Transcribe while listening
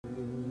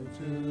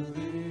to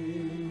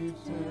thee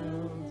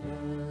till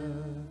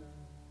death.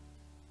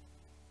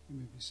 You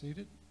may be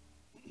seated.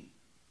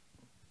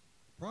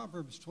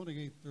 Proverbs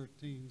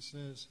 28:13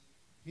 says,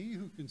 "He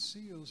who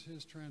conceals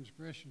his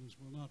transgressions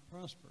will not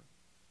prosper,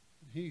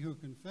 and he who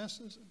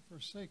confesses and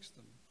forsakes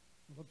them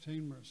will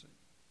obtain mercy."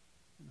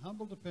 In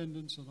humble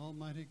dependence on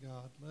Almighty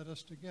God, let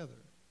us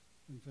together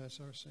confess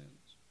our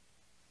sins.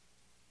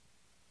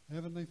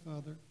 Heavenly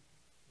Father,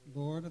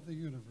 Lord of the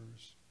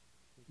universe,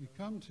 we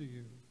come to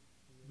you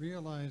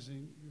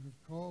realizing you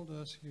have called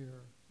us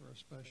here for a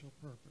special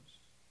purpose.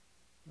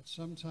 But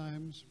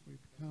sometimes we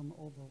become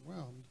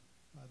overwhelmed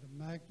by the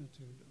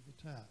magnitude of the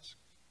task.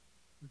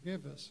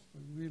 Forgive us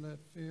when we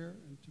let fear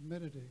and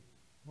timidity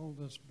hold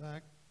us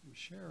back from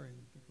sharing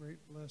the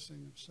great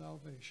blessing of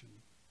salvation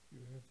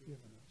you have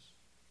given us.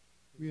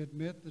 We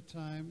admit the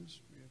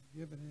times we have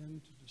given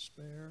in to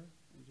despair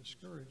and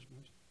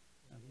discouragement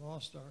and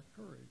lost our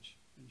courage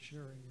in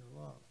sharing your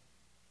love.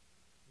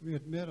 We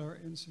admit our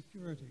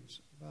insecurities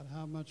about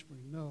how much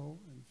we know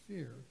and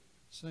fear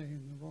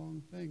saying the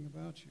wrong thing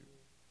about you.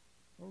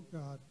 Oh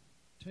God,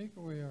 take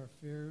away our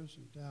fears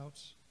and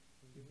doubts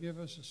and give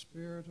us a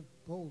spirit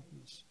of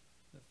boldness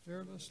that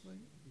fearlessly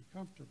and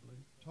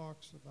comfortably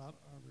talks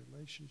about our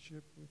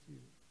relationship with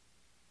you.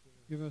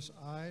 Give us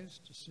eyes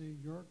to see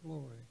your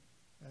glory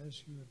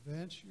as you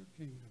advance your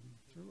kingdom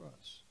through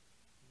us.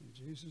 In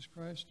Jesus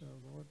Christ our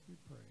Lord we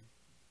pray.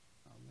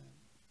 Amen.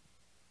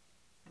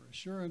 For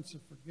assurance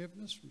of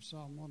forgiveness from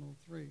Psalm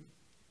 103.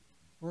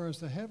 For as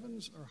the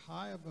heavens are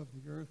high above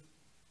the earth,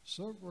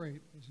 so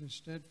great is his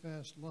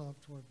steadfast love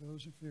toward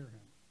those who fear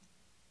him.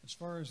 As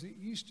far as the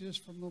east is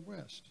from the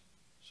west,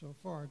 so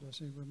far does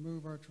he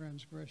remove our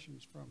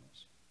transgressions from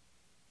us.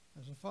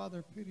 As a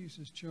father pities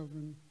his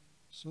children,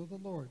 so the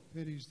Lord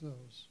pities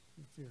those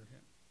who fear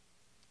him.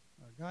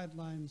 Our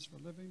guidelines for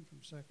living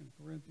from 2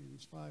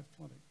 Corinthians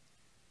 5:20.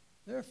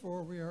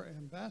 Therefore we are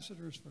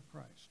ambassadors for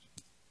Christ,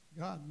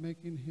 God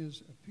making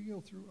his appeal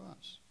through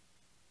us.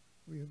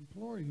 We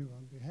implore you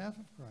on behalf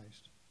of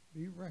Christ,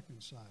 be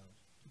reconciled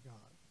to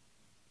God.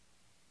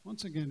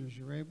 Once again, as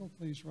you're able,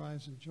 please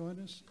rise and join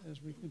us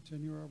as we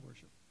continue our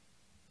worship.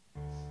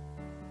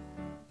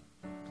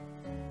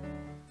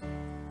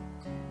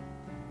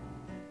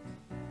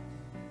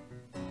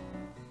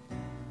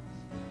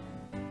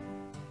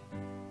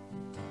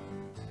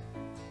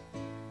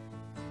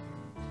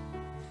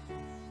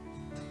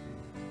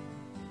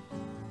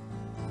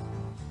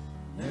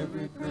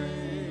 Every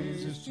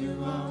praise is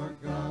to our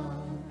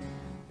God,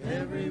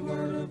 every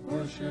word of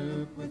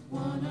worship with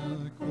one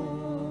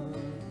accord.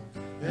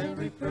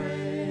 Every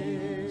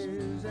praise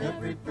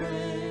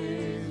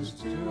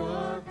to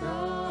our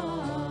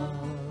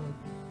God.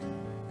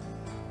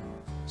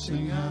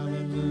 Sing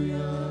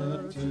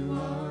hallelujah to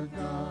our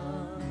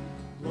God.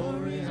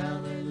 Glory,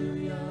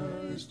 hallelujah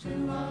is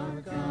to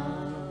our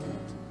God.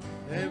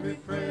 Every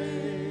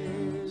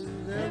praise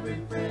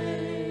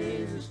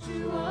is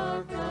to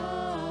our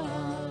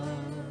God.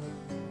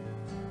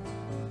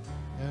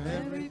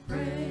 Every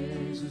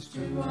praise is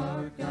to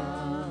our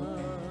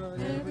God.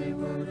 Every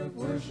word of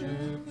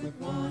worship with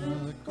one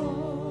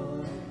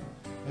accord.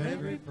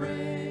 Every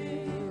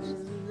praise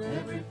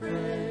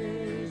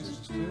is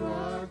to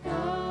our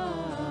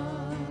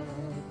God.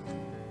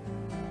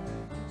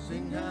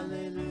 Sing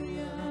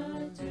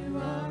hallelujah to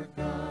our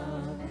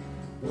God.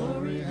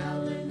 Glory,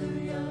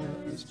 hallelujah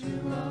is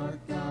to our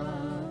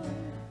God.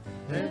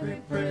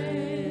 Every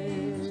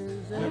praise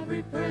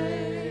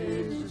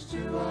is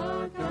to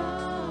our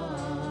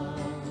God.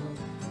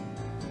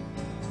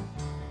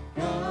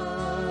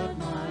 God,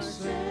 my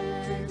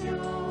Savior,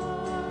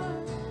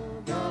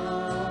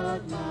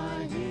 God,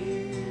 my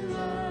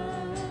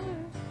healer,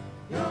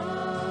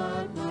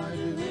 God, my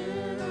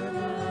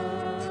deliverer.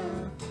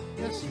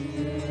 Yes, he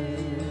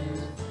is.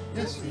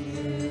 Yes, he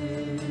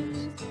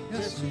is.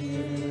 Yes, he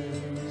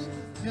is.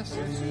 Yes,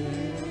 he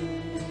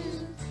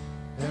is.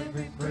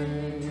 Every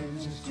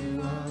praise is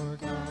to our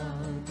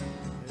God.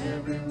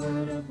 Every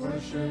word of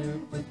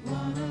worship with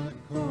one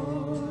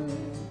accord.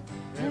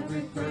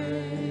 Every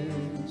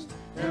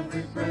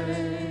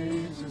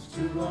praise is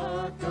to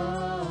our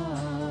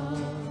God.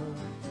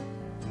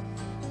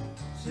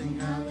 Sing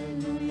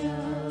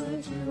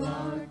hallelujah to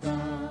our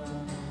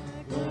God.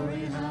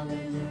 Glory,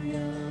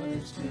 hallelujah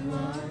is to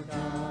our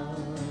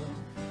God.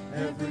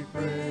 Every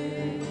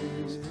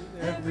praise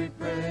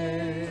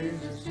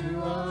is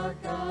to our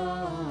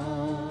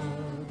God.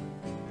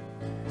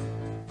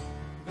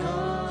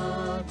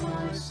 God,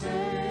 my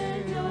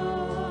Savior,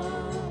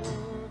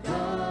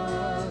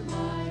 God,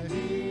 my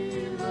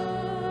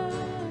healer,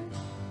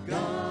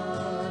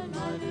 God,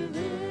 my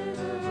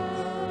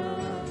deliverer.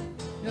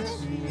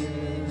 Yes, he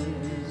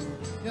is.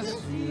 Yes,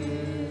 he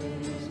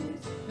is.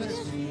 Yes,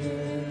 he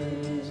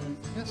is.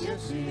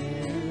 Yes, he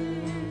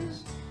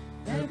is.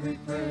 Every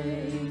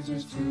praise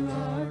is to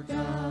our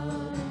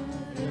God.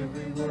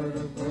 Every word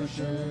of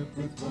worship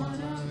with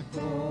one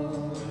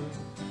accord.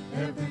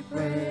 Every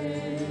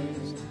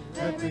praise,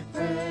 every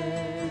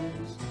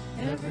praise,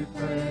 every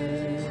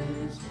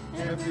praise,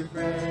 every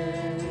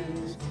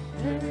praise,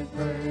 every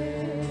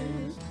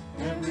praise,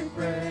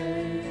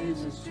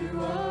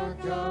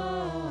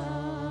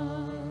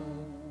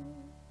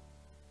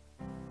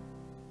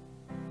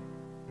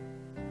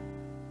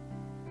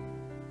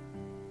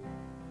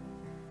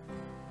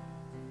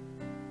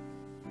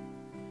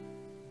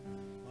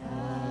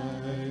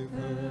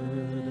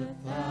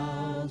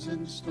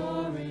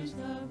 stories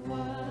of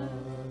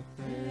what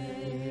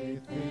they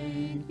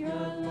think you're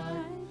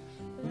like,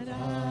 but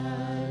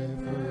I've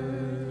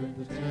heard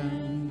the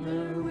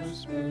tender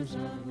whispers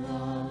of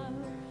love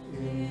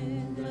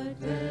in the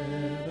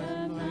dead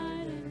of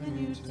night, and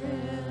you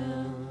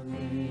tell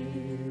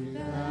me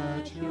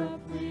that you're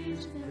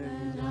pleased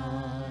and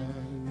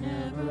I'm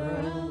never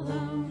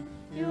alone.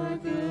 You're a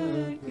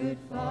good, good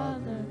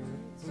Father.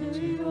 It's who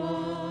you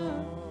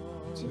are.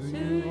 It's who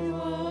you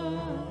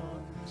are.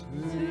 It's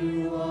who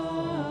you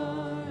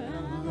are. And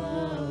I'm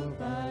loved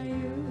by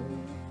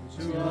you. It's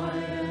who I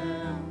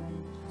am.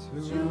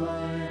 It's who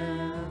I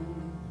am.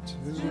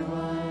 It's who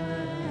I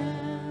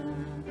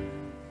am.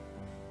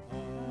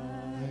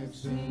 I've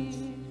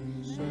seen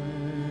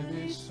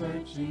many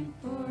searching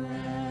for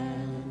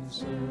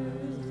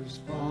answers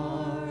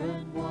far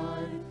and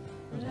wide,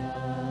 but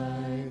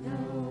I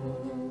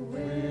know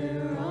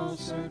we're all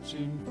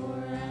searching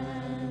for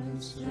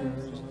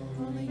answers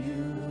only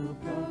you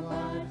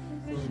provide,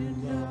 'cause you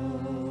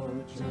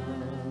know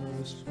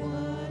just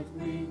what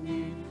we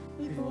need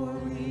before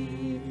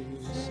we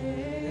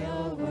say a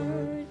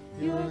word.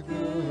 You're a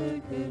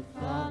good, good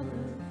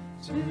Father.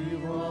 It's who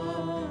you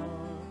are.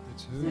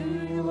 It's who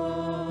you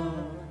are.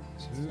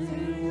 It's who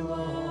you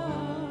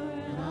are.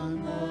 And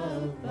I'm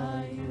loved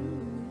by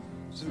you.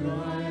 It's who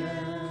I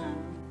am.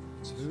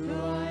 It's who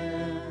I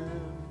am.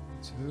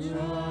 It's who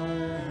I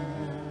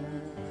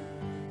am.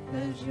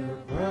 'Cause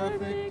you're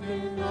perfect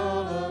in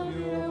all of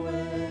your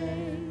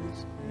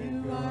ways.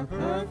 You are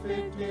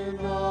perfect in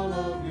all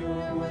of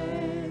your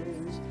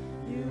ways.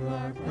 You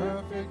are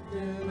perfect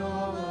in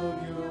all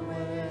of your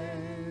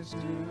ways to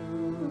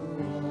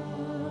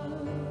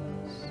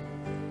us.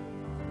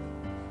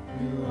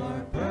 You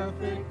are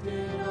perfect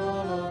in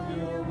all of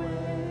your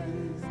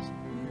ways.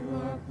 You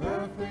are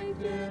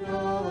perfect in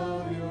all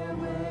of your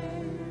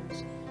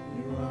ways.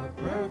 You are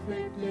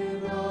perfect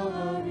in all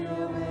of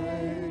your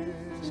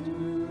ways to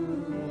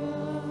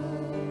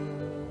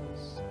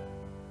us.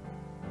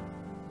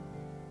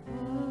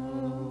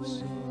 Oh,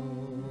 so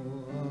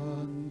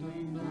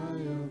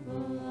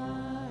undeniable,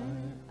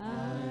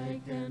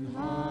 I can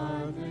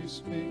hardly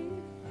speak.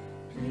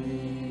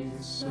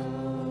 Peace so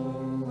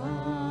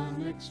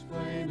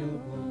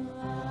unexplainable,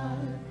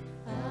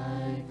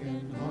 I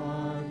can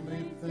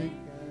hardly think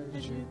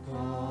as you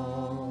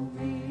call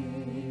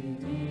me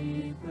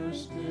deeper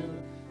still,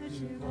 as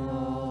you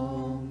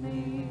call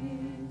me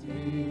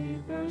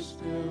deeper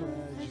still,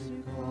 as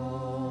you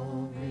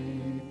call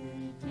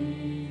me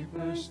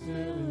deeper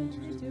still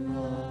into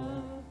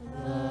love,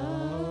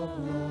 love,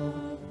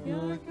 love.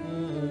 You're a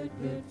good,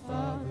 good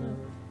Father.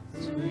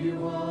 It's who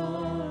you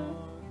are.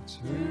 It's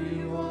who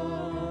you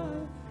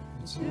are.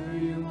 It's who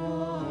you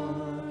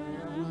are.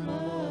 I'm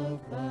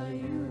loved by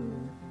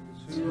you.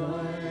 It's who I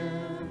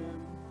am.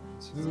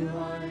 It's who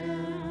I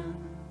am.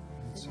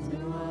 It's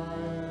who I am.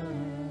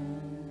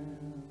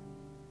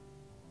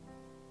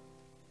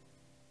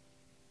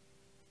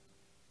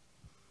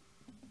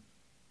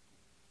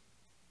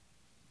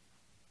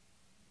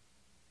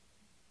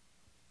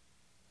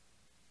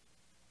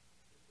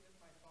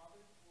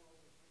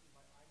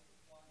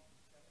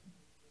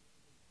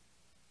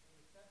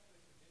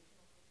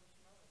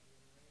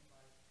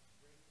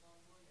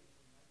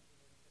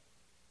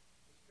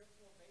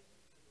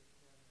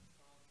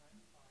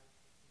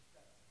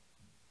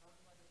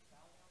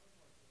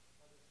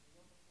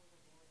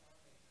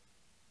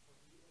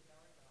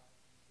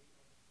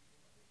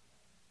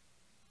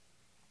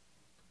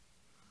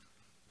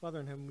 Father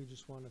in heaven, we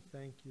just want to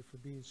thank you for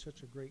being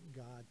such a great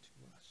God to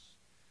us,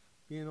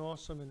 being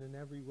awesome and in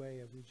every way,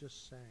 as we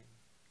just sang,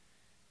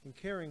 and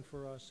caring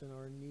for us and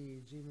our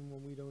needs, even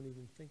when we don't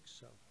even think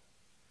so.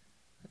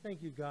 I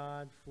thank you,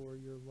 God, for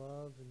your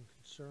love and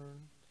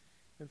concern.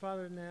 And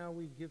Father, now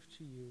we give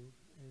to you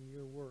and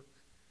your work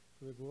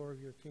for the glory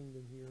of your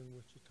kingdom here in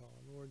Wichita.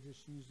 Lord,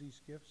 just use these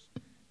gifts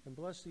and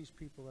bless these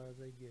people as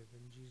they give.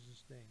 In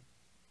Jesus' name,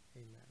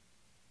 amen.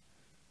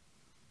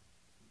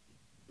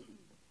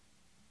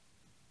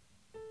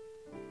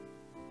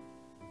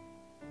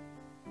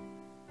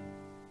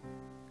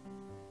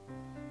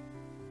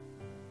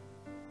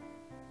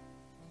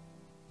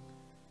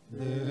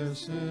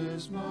 This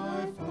is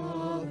my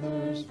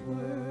Father's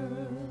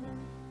will,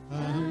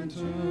 and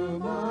to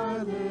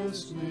my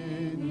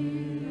listening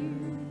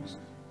ears,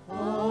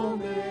 all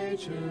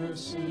nature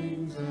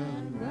sings,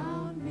 and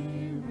round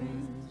me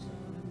rings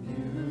the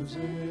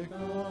music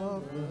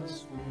of the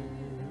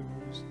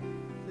spheres.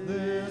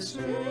 This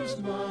is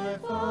my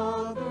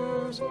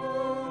Father's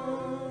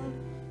word,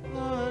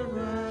 I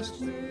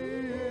rest me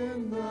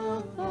in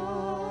the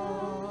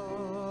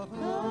thought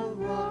of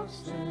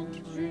rocks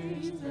and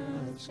trees,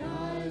 of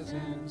skies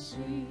and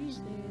seas,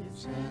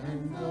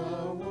 and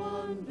the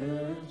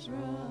wonders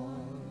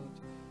wrought.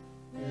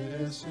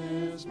 This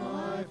is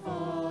my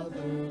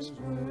Father's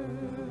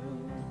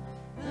world,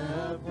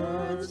 that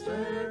birds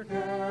their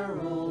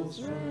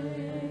carols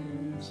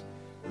raise,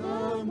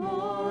 the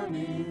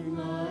morning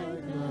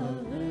like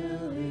a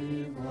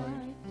lily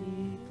white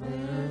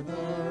declare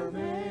their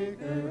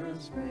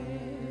Maker's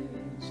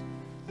praise.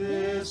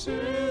 This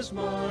This is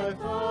my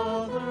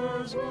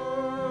Father's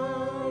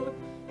world.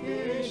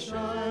 He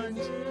shines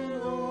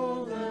in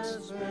all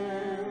that's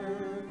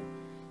fair.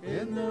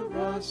 In the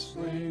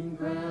rustling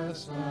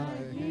grass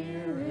I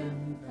hear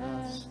him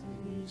pass.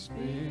 He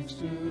speaks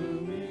to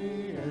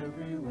me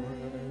everywhere.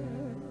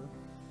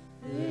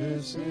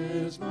 This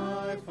is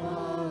my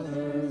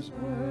Father's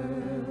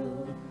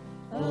world.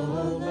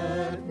 Oh,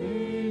 let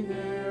me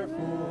ne'er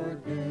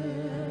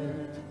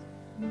forget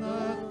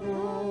that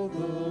though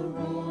the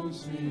road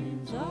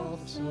seems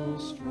oft so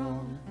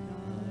strong,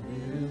 God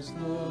is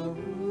the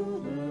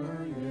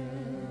ruler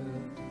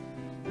yet.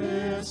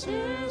 This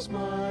is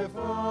my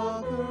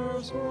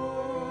Father's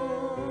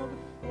world.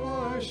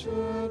 Why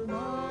should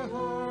my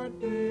heart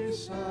be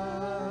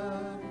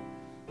sad?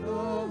 The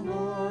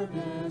Lord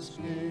is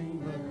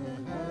King,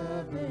 let the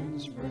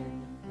heavens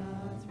ring.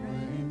 God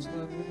reigns,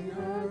 let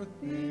the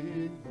earth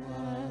be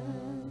glad.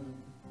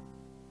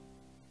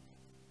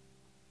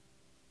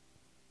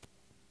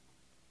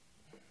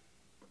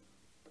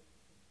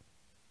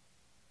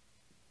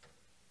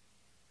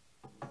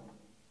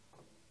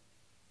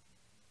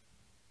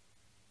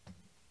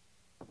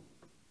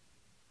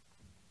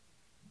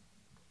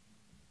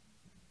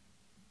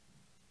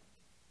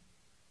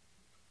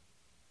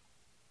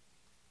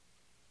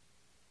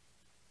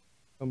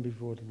 Come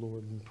before the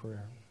Lord in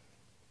prayer.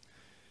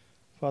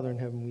 Father in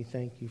heaven, we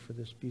thank you for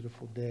this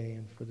beautiful day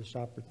and for this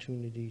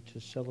opportunity to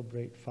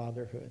celebrate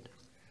fatherhood.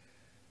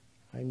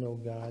 I know,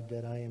 God,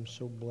 that I am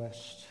so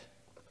blessed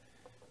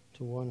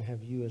to, one,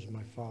 have you as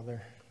my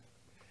father,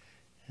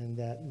 and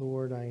that,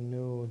 Lord, I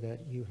know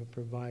that you have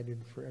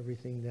provided for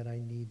everything that I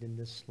need in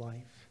this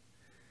life,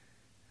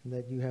 and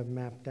that you have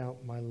mapped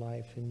out my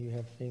life, and you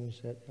have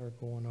things that are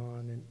going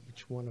on in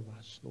each one of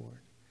us, Lord.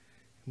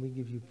 And we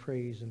give you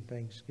praise and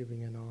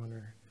thanksgiving and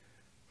honor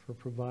for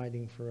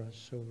providing for us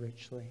so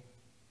richly.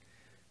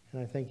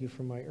 And I thank you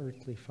for my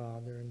earthly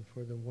father and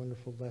for the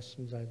wonderful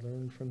lessons I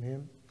learned from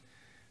him,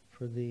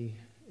 for the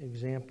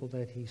example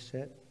that he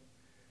set,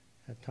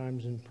 at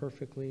times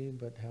imperfectly,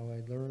 but how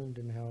I learned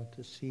and how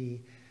to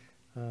see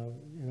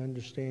and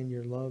understand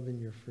your love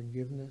and your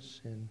forgiveness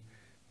and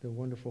the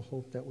wonderful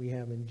hope that we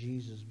have in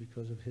Jesus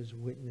because of his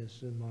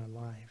witness in my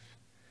life.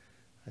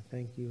 I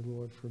thank you,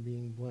 Lord, for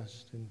being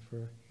blessed, and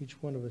for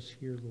each one of us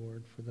here,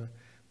 Lord, for the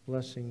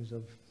blessings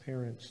of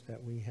parents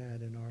that we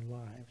had in our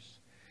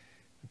lives.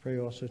 I pray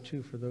also,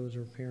 too, for those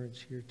who are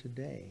parents here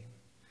today,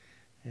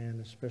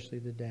 and especially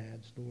the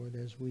dads, Lord,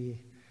 as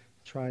we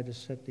try to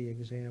set the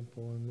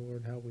example, and,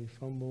 Lord, how we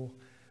fumble,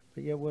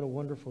 but yet what a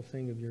wonderful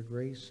thing of your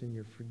grace and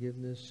your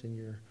forgiveness and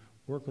your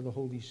work of the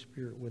Holy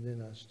Spirit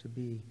within us to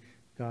be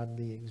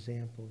godly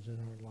examples in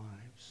our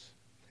lives.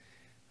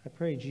 I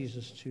pray,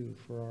 Jesus, too,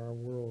 for our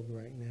world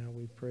right now.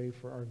 We pray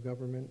for our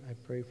government. I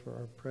pray for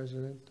our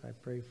president. I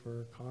pray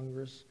for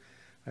Congress.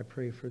 I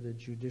pray for the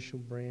judicial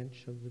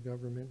branch of the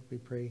government. We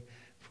pray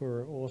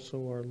for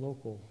also our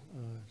local,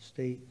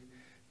 state,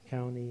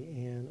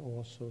 county, and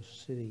also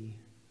city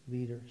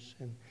leaders.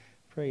 And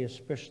pray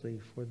especially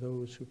for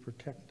those who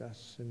protect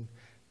us in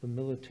the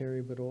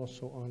military, but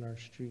also on our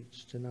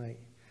streets tonight.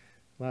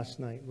 Last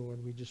night,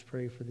 Lord, we just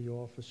pray for the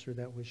officer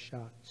that was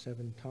shot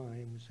 7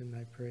 times, and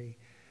I pray,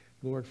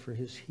 Lord, for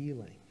his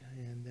healing,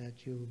 and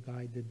that you'll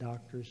guide the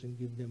doctors and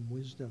give them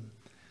wisdom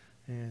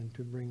and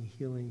to bring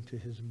healing to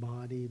his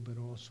body, but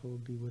also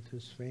be with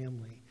his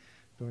family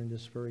during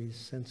this very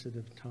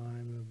sensitive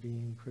time of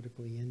being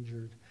critically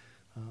injured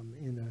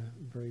in a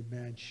very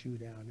bad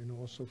shootout, and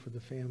also for the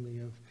family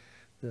of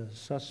the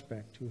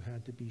suspect who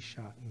had to be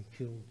shot and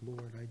killed.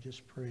 Lord, I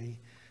just pray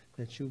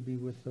that you'll be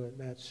with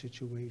that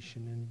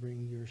situation and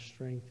bring your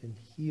strength and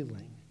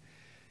healing.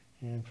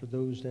 And for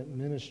those that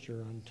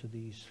minister unto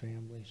these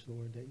families,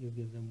 Lord, that you'll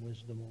give them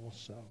wisdom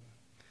also.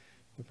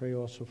 We pray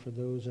also for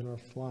those in our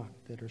flock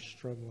that are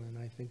struggling.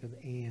 I think of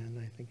Ann,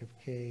 I think of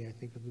Kay, I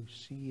think of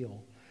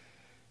Lucille.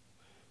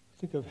 I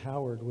think of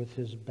Howard with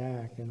his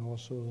back, and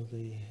also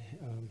the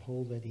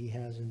hole that he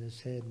has in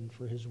his head, and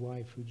for his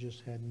wife who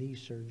just had knee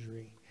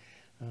surgery,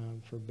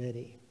 for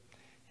Betty.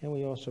 And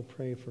we also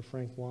pray for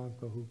Frank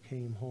Wonka, who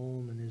came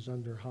home and is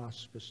under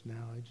hospice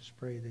now. I just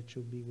pray that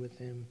you'll be with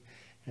him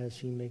as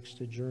he makes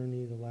the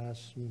journey, the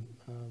last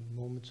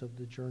moments of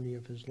the journey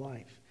of his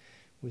life.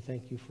 We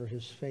thank you for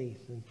his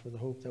faith and for the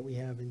hope that we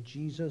have in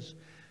Jesus,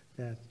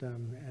 that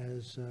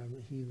as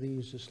he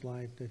leaves this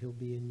life, that he'll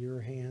be in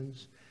your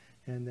hands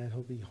and that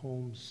he'll be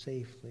home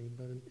safely.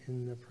 But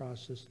in the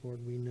process,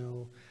 Lord, we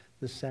know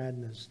the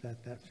sadness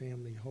that that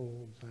family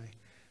holds. I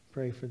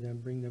pray for them,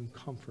 bring them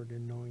comfort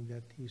in knowing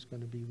that he's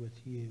going to be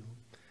with you.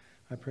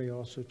 I pray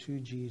also to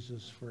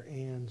Jesus for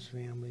Ann's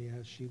family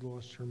as she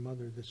lost her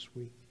mother this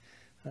week.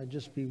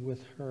 Just be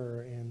with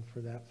her and for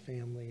that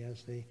family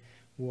as they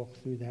walk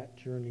through that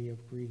journey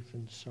of grief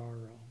and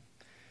sorrow.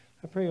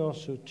 I pray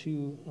also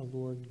to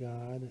Lord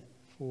God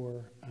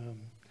for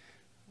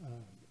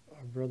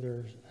our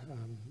brother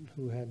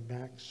who had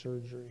back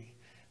surgery.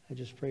 I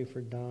just pray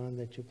for Don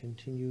that you'll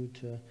continue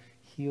to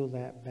heal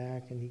that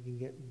back and he can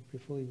get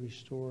fully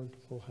restored to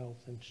full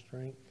health and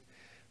strength.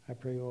 I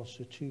pray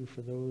also, too,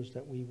 for those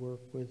that we work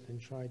with and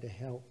try to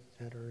help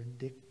that are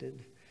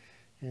addicted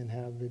and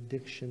have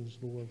addictions,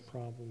 Lord,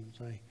 problems.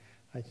 I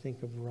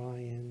think of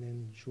Ryan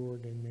and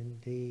Jordan and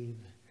Dave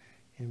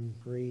and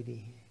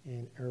Brady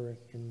and Eric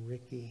and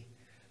Ricky.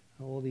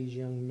 All these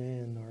young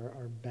men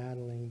are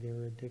battling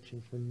their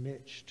addiction. For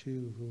Mitch,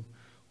 too, who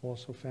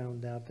also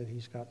found out that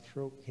he's got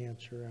throat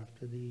cancer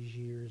after these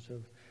years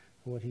of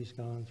what he's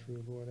gone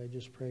through, Lord. I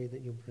just pray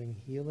that you'll bring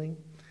healing,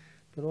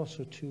 but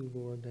also, too,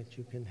 Lord, that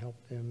you can help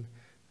them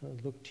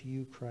look to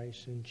you,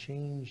 Christ, and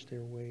change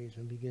their ways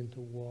and begin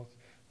to walk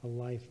a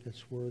life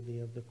that's worthy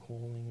of the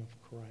calling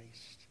of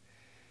Christ.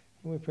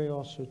 And we pray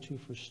also, too,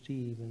 for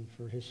Steve and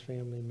for his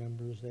family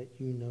members that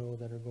you know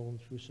that are going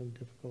through some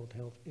difficult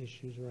health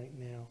issues right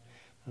now.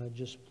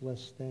 Just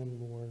bless them,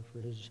 Lord, for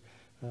his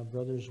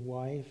brother's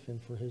wife and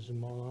for his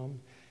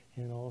mom,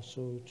 and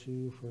also,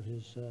 too, for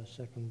his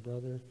second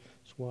brother's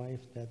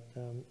wife, that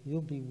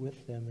you'll be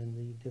with them in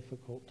the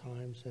difficult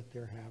times that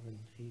they're having,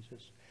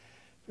 Jesus.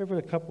 Pray for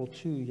the couple,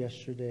 too,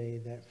 yesterday,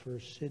 that for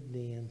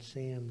Sydney and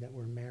Sam that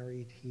were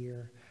married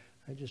here.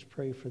 I just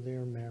pray for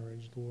their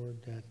marriage,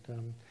 Lord, that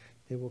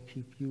they will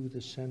keep you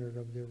the center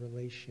of their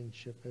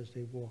relationship as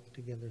they walk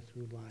together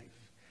through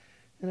life.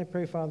 And I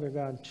pray, Father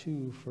God,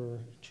 too, for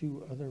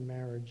 2 other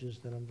marriages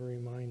that I'm very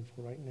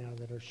mindful right now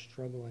that are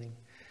struggling.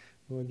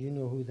 Lord, you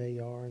know who they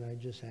are, and I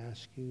just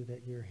ask you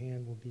that your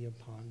hand will be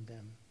upon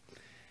them.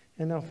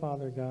 And now,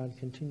 Father God,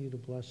 continue to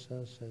bless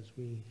us as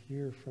we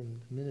hear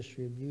from the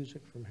ministry of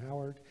music from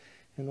Howard,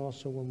 and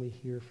also when we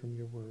hear from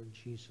your word.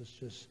 Jesus,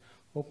 just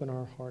open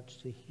our hearts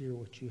to hear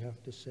what you have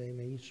to say.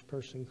 May each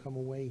person come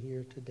away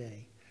here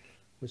today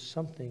with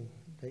something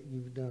that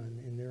you've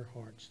done in their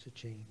hearts to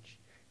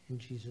change. In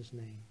Jesus'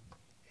 name,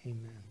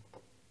 amen.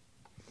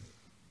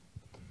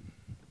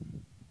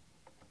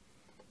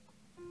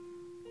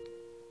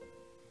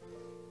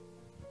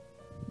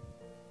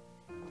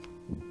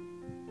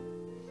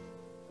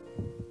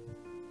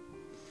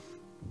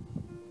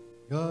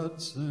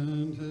 God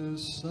sent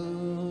his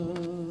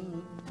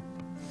Son,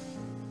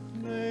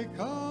 they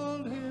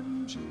called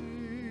him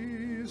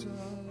Jesus.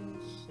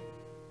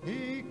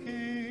 He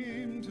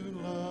came to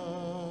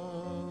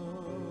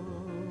love,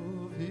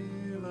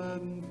 heal,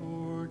 and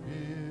forgive.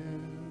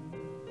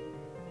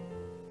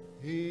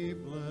 He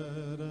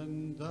bled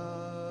and died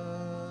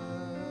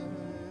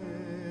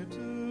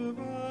to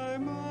buy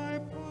my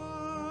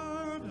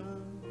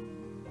pardon.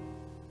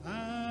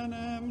 An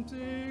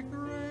empty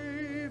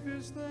grave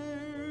is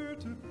there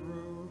to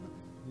prove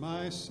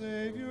my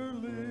Savior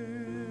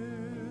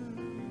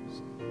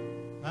lives,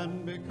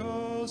 and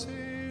because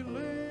he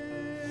lives,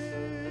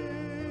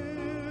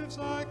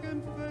 I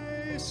can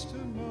face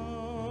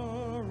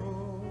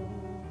tomorrow.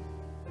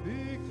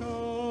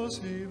 Because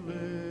he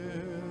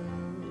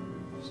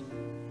lives,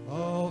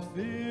 all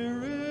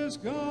fear is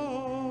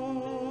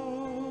gone.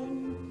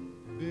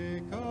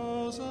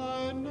 Because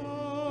I know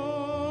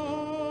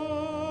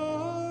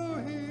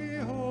he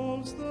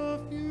holds the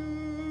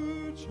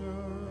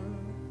future,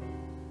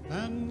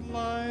 and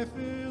life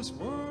is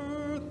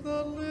worth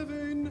the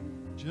living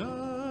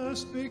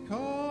just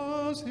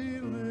because he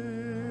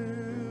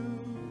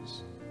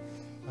lives.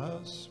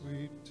 How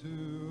sweet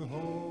to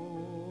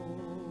hold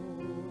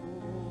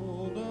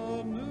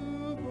a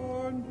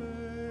newborn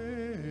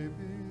baby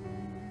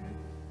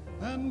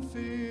and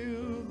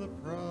feel the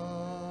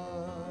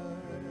pride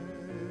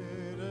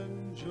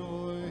and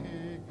joy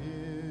he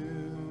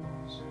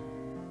gives.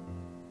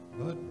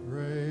 But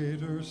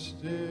greater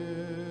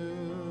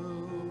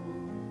still,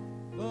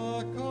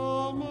 the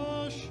calm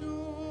assurance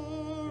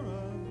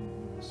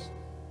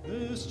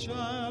this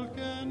child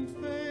can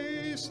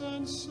face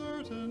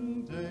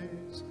uncertain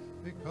days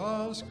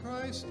because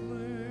Christ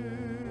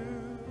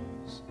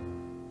lives.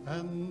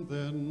 And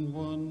then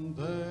one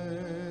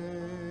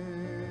day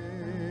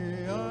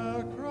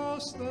I'll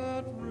cross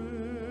that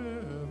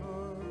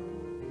river,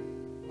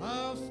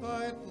 I'll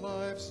fight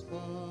life's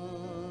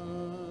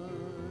final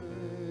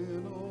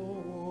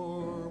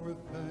war with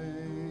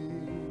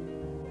pain.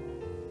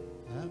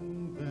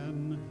 And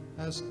then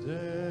as death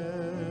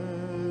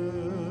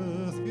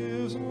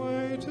gives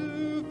way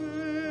to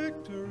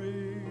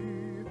victory,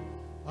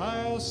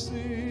 I'll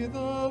see the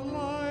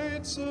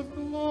lights of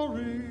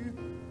glory,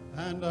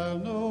 and I'll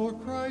know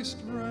Christ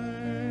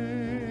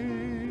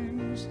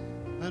reigns.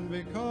 And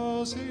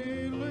because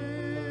he lives,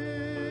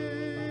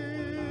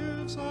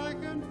 I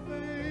can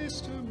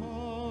face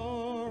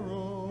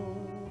tomorrow.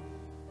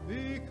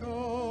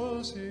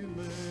 Because he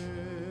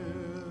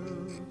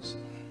lives,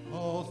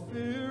 all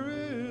fear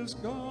is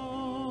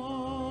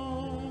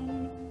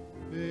gone.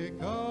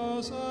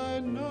 Because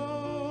I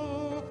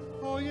know,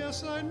 oh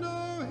yes, I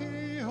know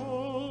he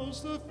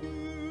holds the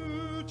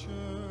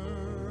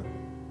future,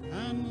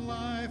 and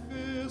life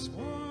is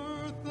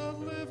worth the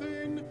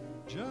living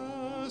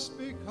just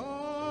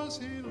because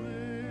he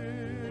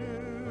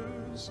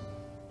lives.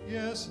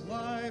 Yes,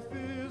 life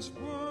is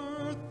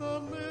worth the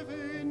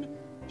living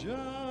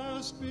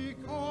just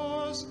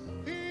because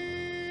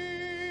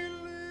he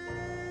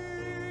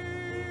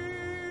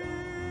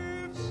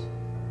lives.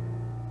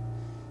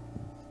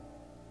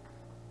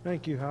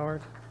 Thank you,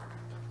 Howard.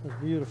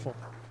 That's beautiful.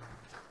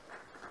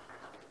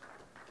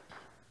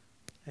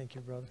 Thank you,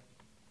 brother.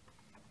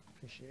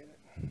 Appreciate it.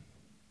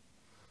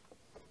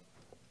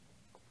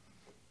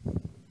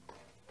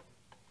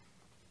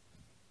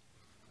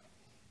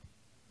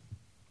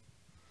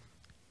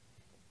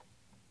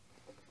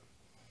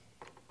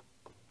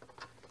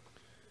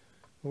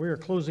 We are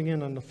closing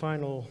in on the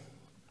final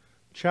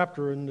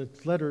chapter in the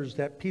letters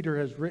that Peter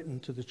has written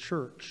to the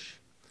church.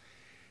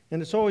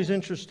 And it's always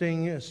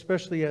interesting,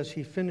 especially as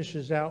he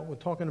finishes out with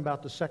talking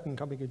about the second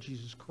coming of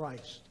Jesus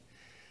Christ,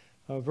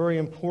 a very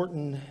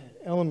important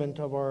element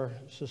of our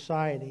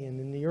society. And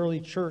in the early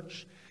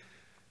church,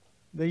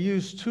 they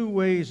used two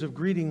ways of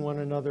greeting one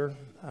another.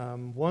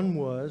 One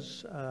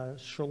was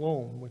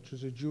shalom, which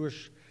is a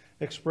Jewish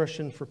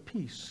expression for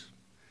peace.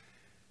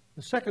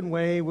 The second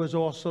way was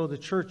also the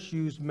church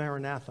used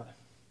Maranatha,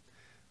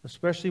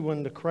 especially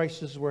when the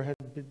crises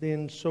had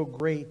been so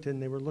great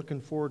and they were looking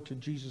forward to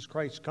Jesus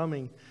Christ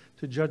coming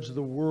to judge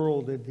the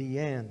world at the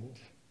end.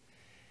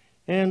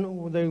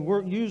 And they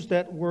used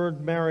that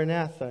word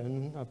Maranatha,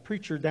 and a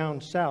preacher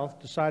down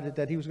south decided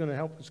that he was going to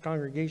help his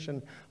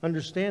congregation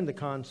understand the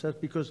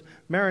concept, because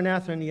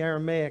Maranatha in the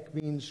Aramaic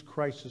means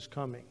Christ is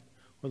coming,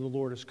 or the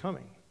Lord is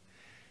coming.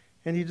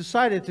 And he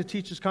decided to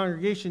teach his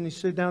congregation. He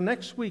said, now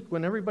next week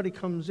when everybody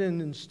comes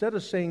in, instead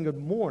of saying good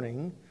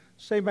morning,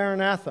 say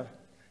Maranatha,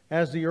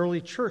 as the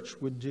early church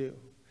would do.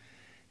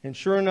 And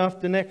sure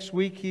enough, the next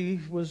week he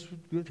was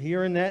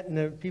hearing that, and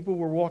the people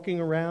were walking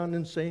around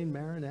and saying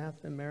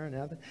Maranatha,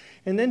 Maranatha.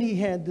 And then he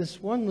had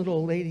this one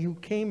little lady who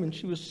came, and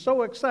she was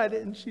so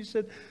excited, and she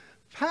said,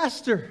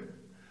 Pastor,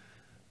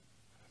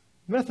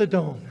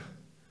 methadone.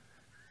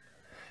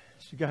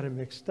 She got it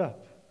mixed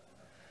up.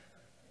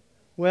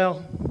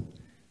 Well,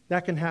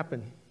 that can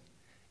happen.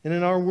 And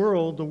in our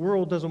world, the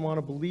world doesn't want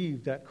to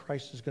believe that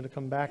Christ is going to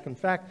come back. In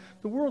fact,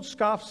 the world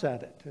scoffs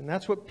at it. And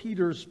that's what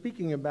Peter is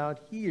speaking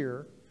about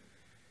here.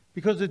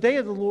 Because the day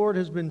of the Lord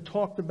has been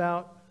talked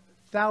about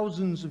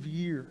thousands of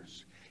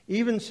years.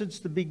 Even since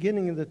the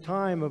beginning of the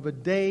time of a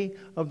day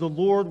of the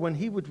Lord when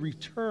He would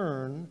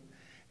return.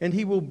 And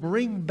He will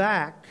bring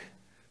back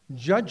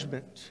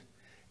judgment.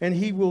 And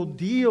He will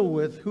deal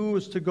with who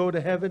is to go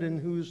to heaven and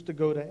who is to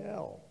go to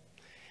hell.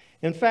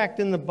 In fact,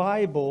 in the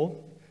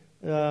Bible,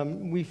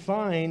 we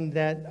find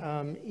that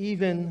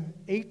even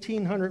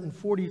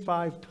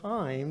 1,845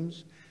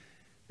 times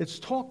it's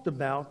talked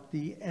about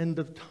the end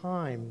of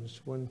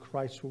times when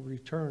Christ will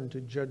return to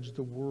judge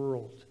the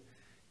world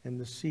and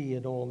the sea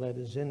and all that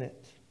is in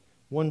it.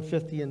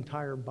 1/5 the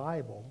entire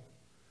Bible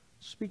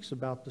speaks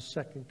about the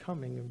second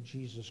coming of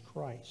Jesus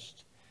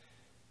Christ.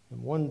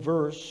 And one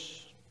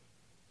verse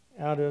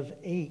out of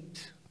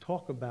 8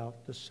 talk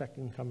about the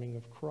second coming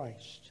of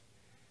Christ.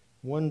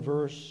 One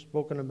verse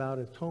spoken about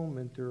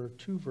atonement. There are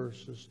 2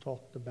 verses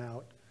talked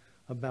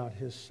about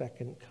His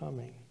second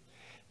coming.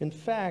 In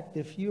fact,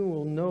 if you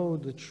will know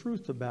the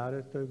truth about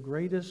it, the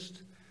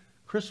greatest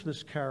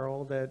Christmas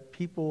carol that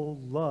people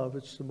love,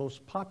 it's the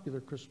most popular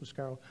Christmas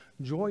carol,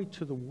 Joy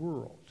to the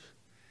World,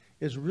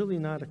 is really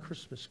not a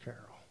Christmas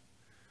carol.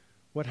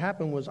 What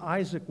happened was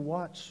Isaac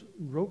Watts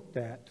wrote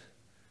that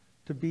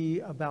to be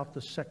about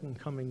the second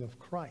coming of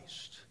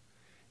Christ.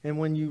 And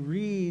when you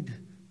read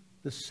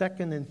the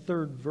 2nd and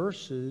 3rd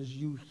verses,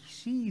 you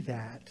see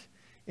that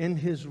in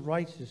his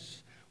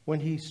writings when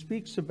he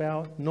speaks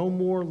about no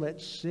more let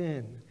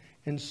sin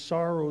and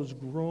sorrows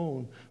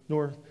groan,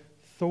 nor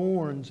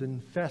thorns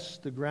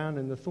infest the ground.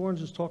 And the thorns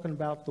is talking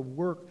about the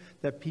work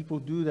that people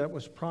do that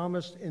was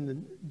promised in the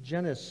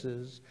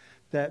Genesis,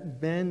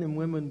 that men and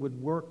women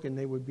would work and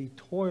they would be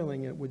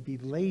toiling. It would be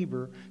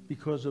labor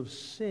because of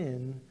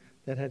sin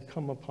that had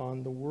come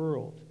upon the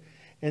world.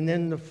 And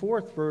then the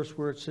 4th verse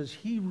where it says,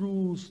 He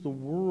rules the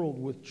world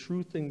with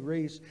truth and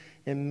grace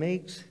and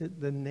makes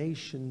the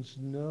nations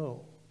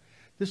know.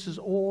 This is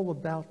all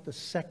about the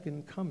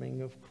second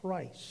coming of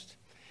Christ.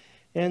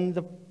 And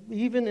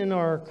even in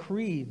our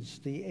creeds,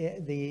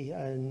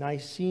 the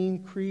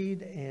Nicene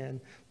Creed and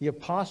the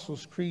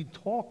Apostles' Creed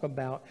talk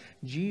about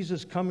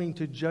Jesus coming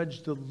to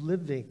judge the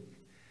living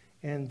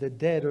and the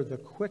dead, or the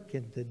quick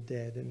and the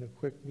dead, and the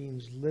quick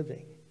means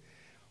living.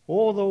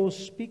 All those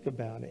speak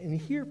about it.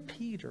 And here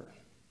Peter,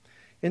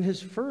 in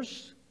his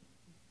first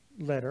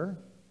letter,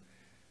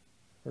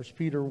 1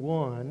 Peter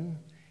 1,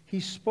 he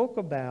spoke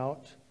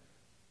about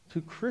to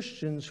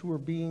Christians who were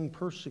being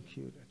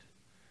persecuted.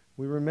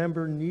 We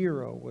remember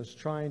Nero was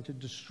trying to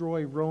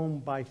destroy Rome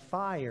by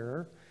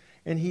fire,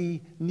 and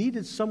he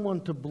needed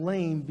someone to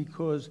blame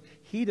because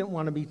he didn't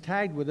want to be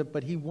tagged with it,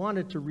 but he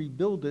wanted to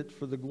rebuild it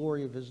for the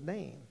glory of his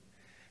name.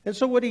 And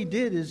so what he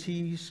did is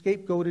he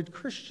scapegoated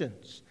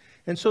Christians.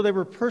 And so they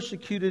were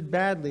persecuted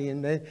badly,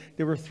 and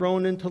they were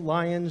thrown into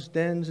lions'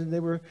 dens, and they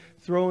were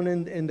thrown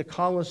in the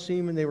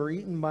Colosseum, and they were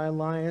eaten by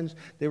lions.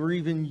 They were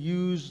even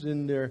used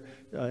in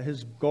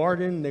his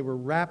garden. They were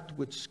wrapped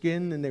with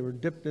skin, and they were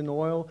dipped in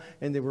oil,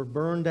 and they were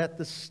burned at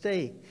the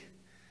stake.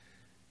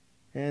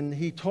 And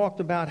he talked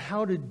about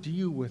how to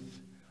deal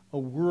with a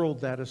world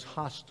that is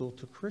hostile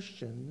to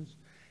Christians,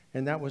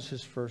 and that was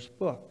his first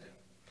book.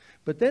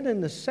 But then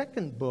in the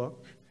second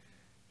book,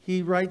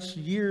 he writes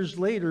years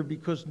later,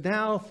 because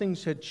now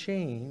things had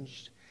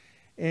changed,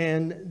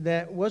 and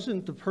that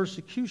wasn't the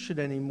persecution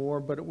anymore,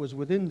 but it was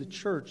within the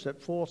church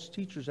that false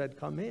teachers had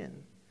come in.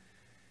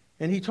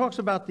 And he talks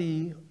about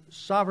the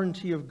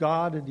sovereignty of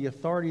God and the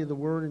authority of the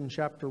Word in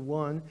chapter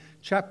 1.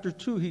 Chapter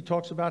 2, he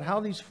talks about how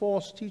these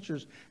false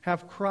teachers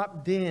have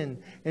cropped in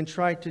and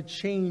tried to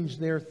change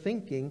their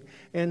thinking.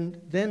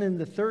 And then in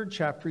the 3rd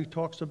chapter, he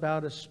talks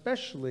about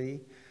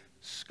especially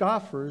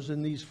scoffers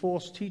and these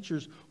false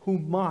teachers who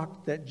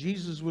mocked that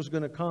Jesus was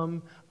going to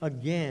come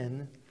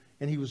again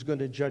and he was going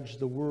to judge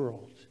the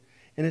world.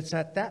 And it's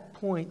at that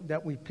point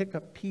that we pick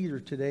up Peter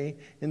today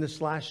in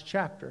this last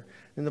chapter.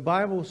 And the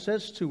Bible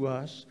says to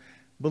us,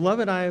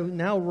 "Beloved, I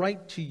now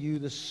write to you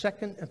the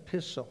second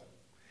epistle,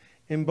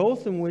 in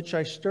both in which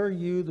I stir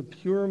you the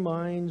pure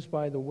minds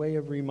by the way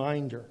of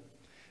reminder,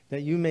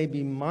 that you may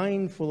be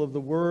mindful of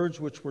the words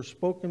which were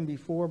spoken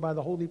before by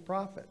the holy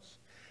prophets,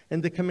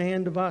 and the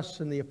command of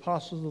us and the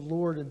apostles of the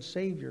Lord and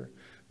Savior,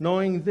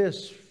 knowing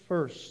this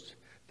first,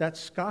 that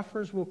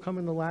scoffers will come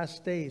in the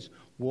last days,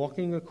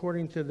 walking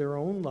according to their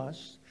own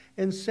lusts,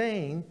 and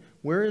saying,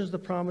 where is the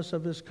promise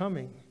of his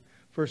coming?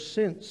 For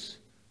since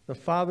the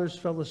fathers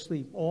fell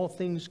asleep, all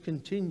things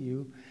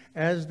continue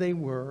as they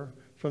were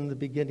from the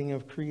beginning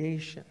of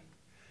creation."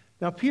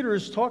 Now, Peter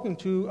is talking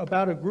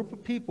about a group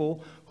of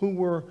people who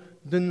were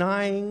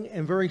denying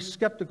and very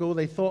skeptical.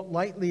 They thought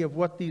lightly of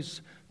what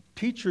these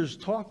teachers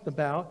talked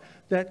about,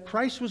 that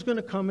Christ was going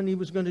to come and he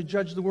was going to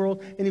judge the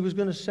world and he was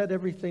going to set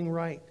everything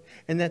right,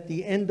 and that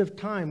the end of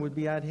time would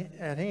be at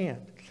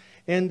hand.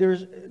 And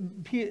there's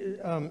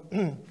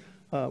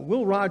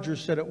Will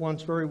Rogers said it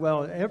once very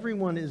well,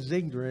 everyone is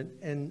ignorant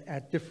and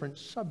at different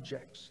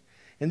subjects.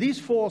 And these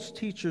false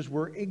teachers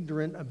were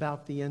ignorant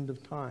about the end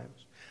of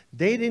times.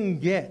 They didn't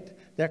get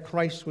that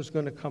Christ was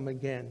going to come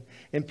again.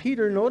 And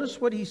Peter, notice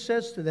what he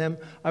says to them.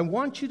 I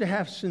want you to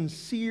have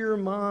sincere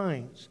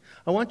minds.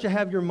 I want you to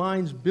have your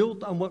minds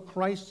built on what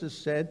Christ has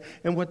said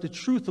and what the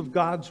truth of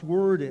God's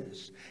word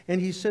is.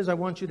 And he says, I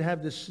want you to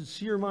have this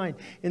sincere mind.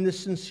 And the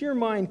sincere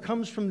mind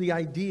comes from the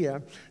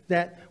idea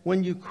that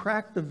when you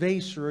crack the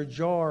vase or a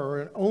jar,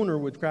 or an owner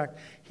would crack,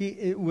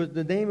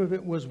 the name of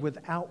it was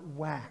without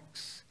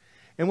wax.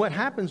 And what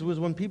happens was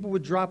when people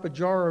would drop a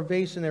jar or a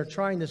vase and they're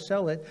trying to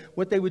sell it,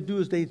 what they would do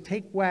is they'd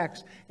take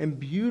wax and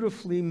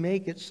beautifully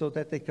make it so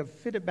that they could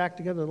fit it back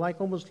together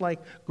almost like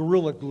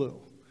Gorilla Glue.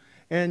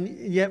 And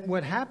yet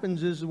what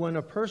happens is when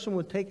a person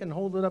would take and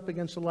hold it up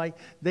against the light,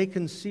 they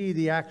can see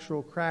the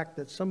actual crack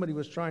that somebody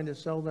was trying to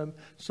sell them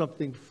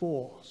something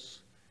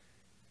false.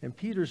 And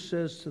Peter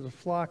says to the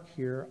flock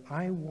here,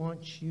 I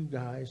want you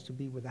guys to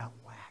be without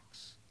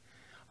wax.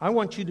 I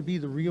want you to be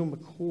the real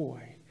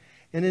McCoy.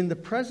 And in the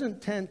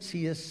present tense,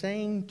 he is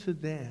saying to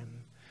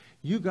them,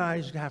 you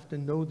guys have to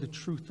know the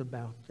truth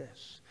about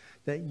this,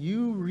 that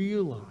you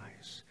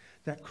realize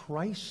that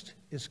Christ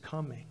is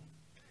coming,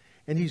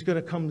 and he's going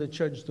to come to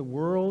judge the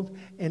world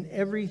and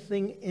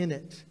everything in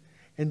it.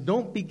 And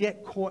don't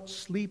get caught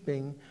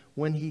sleeping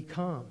when he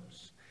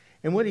comes.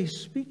 And what he's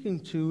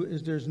speaking to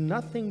is there's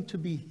nothing to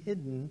be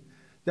hidden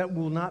that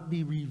will not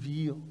be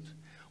revealed.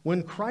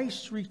 When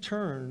Christ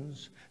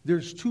returns,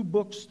 there's two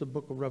books, the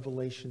book of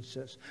Revelation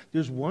says.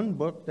 There's one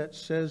book that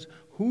says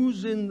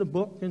who's in the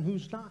book and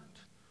who's not.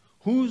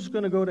 Who's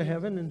going to go to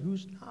heaven and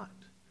who's not.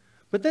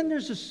 But then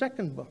there's a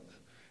second book.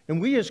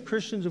 And we as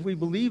Christians, if we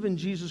believe in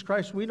Jesus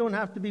Christ, we don't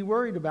have to be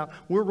worried about.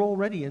 We're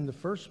already in the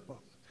first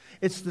book.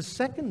 It's the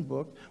second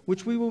book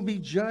which we will be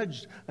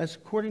judged as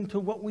according to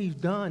what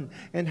we've done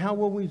and how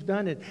well we've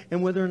done it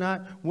and whether or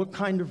not what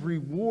kind of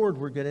reward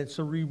we're getting. It's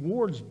a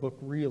rewards book,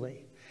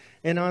 really.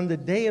 And on the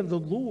day of the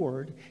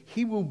Lord,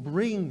 he will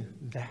bring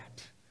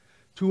that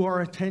to our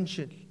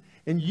attention.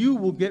 And you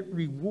will get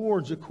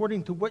rewards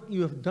according to what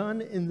you have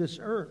done in this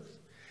earth.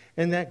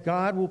 And that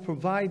God will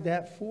provide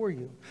that for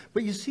you.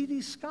 But you see,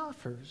 these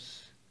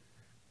scoffers,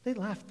 they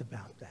laughed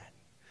about that.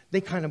 They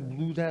kind of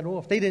blew that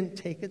off. They didn't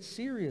take it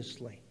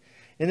seriously.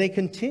 And they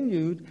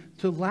continued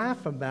to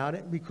laugh about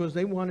it because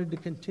they wanted to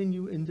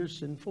continue in their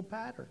sinful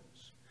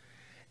patterns.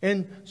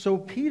 And so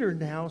Peter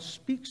now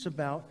speaks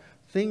about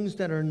things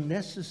that are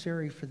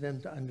necessary for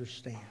them to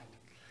understand.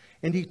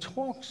 And he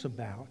talks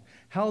about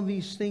how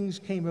these things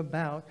came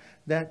about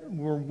that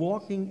were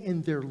walking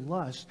in their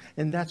lust,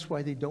 and that's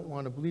why they don't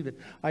want to believe it.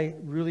 I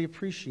really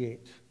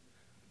appreciate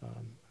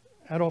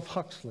Adolf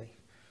Huxley,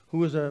 who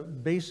was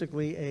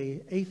basically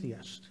an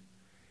atheist.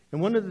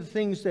 And one of the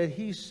things that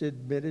he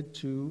admitted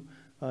to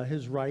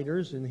his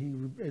writers, and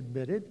he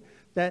admitted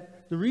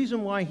that the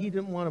reason why he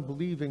didn't want to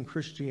believe in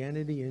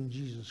Christianity and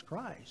Jesus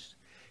Christ,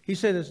 he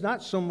said it's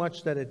not so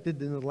much that it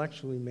didn't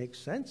intellectually make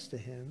sense to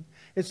him.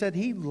 It's that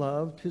he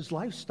loved his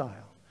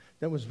lifestyle.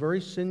 That was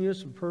very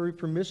sinuous and very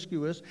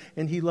promiscuous,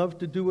 and he loved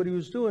to do what he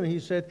was doing. And he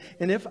said,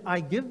 and if I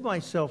give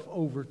myself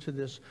over to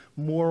this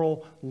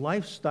moral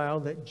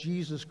lifestyle that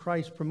Jesus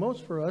Christ promotes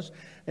for us,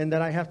 and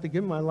that I have to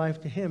give my life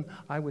to him,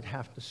 I would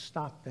have to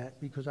stop that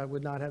because I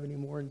would not have any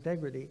more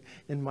integrity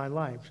in my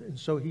life. And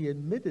so he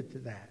admitted to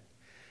that.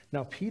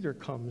 Now, Peter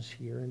comes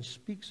here and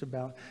speaks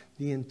about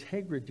the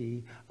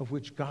integrity of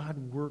which God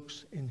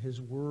works in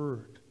his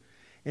word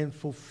and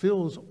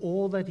fulfills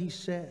all that he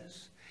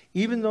says.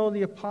 Even though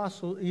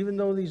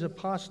these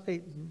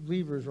apostate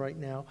believers right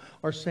now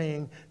are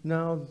saying,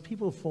 no,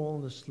 people have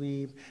fallen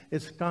asleep,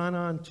 it's gone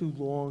on too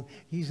long,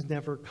 he's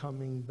never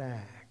coming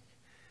back.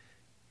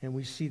 And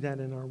we see that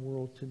in our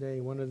world today.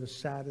 One of the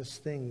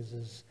saddest things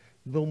is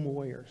Bill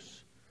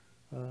Moyers,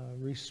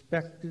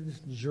 respected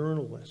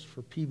journalist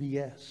for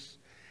PBS.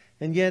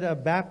 And yet a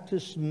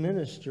Baptist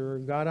minister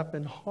got up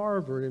in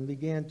Harvard and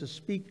began to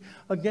speak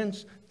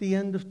against the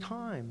end of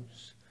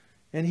times.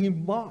 And he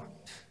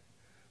mocked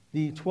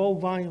the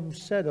 12-volume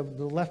set of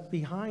the Left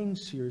Behind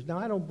series. Now,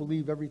 I don't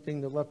believe everything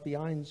the Left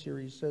Behind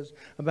series says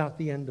about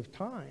the end of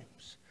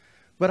times.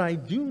 But I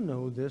do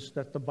know this,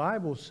 that the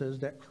Bible says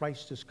that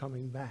Christ is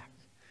coming back.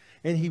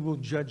 And he will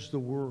judge the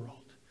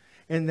world.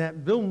 And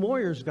that Bill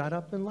Moyers got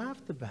up and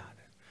laughed about it.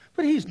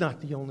 But he's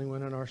not the only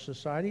one in our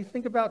society.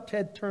 Think about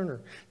Ted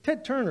Turner.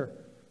 Ted Turner,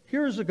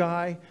 here's a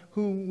guy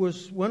who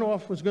was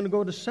going to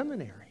go to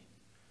seminary,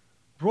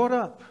 brought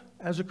up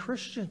as a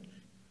Christian.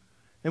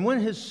 And when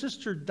his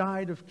sister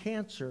died of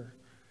cancer,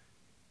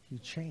 he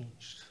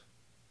changed.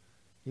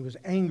 He was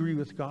angry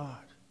with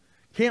God.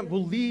 Can't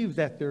believe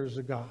that there's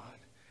a God.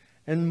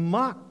 And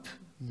mocked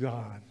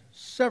God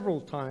several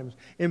times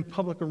in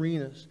public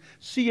arenas.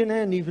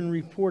 CNN even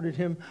reported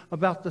him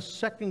about the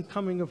second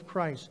coming of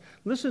Christ.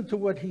 Listen to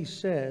what he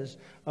says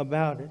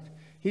about it.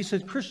 He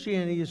said,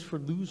 Christianity is for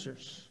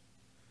losers.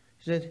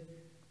 He said,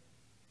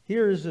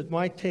 here is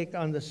my take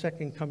on the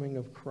second coming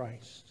of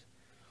Christ.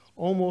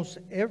 Almost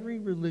every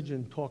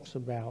religion talks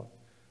about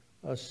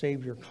a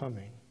Savior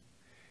coming.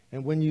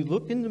 And when you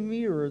look in the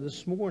mirror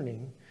this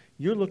morning,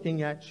 you're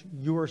looking at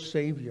your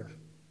Savior.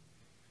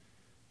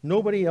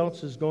 Nobody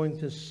else is going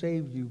to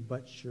save you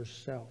but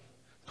yourself.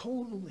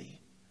 Totally.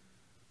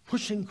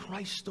 Pushing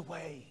Christ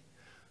away.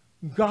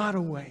 God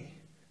away.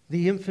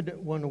 The infinite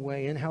one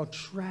away. And how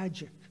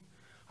tragic.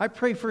 I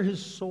pray for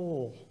his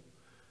soul.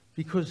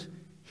 Because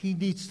he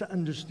needs to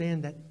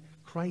understand that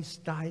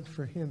Christ died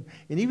for him.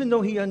 And even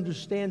though he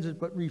understands it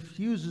but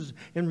refuses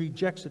and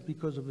rejects it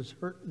because of his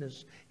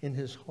hurtness in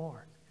his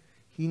heart,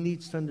 he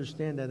needs to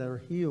understand that our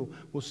heel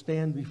will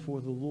stand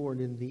before the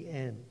Lord in the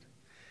end.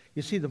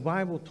 You see, the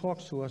Bible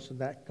talks to us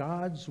that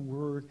God's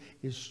word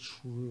is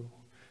true.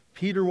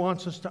 Peter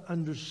wants us to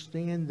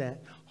understand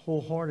that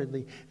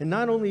wholeheartedly. And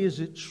not only is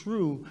it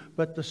true,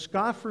 but the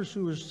scoffers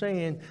who are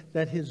saying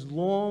that his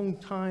long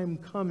time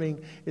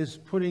coming is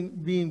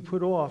being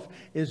put off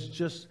is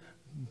just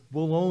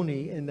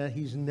baloney and that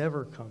he's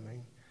never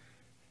coming.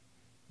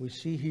 We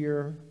see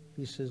here,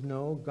 he says,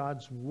 no,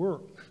 God's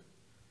work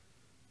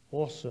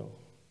also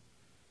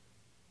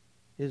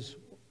is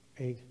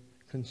a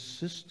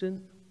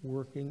consistent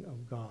working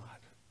of God.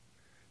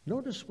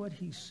 Notice what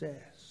he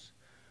says.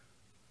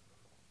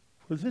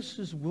 For this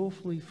is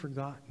willfully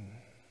forgotten,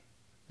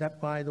 that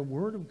by the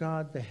word of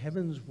God the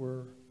heavens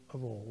were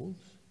of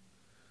old,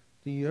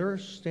 the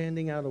earth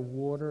standing out of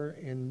water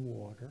and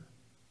water,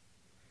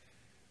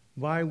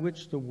 by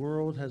which the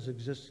world has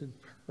existed,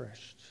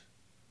 perished,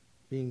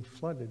 being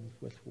flooded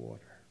with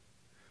water.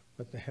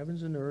 But the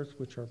heavens and earth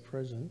which are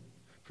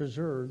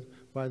preserved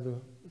by the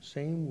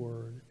same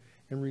word,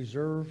 and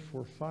reserved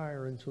for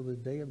fire until the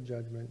day of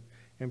judgment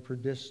and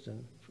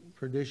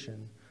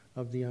perdition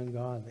of the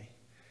ungodly.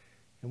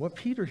 And what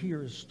Peter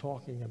here is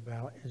talking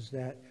about is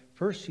that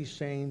first he's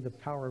saying the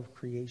power of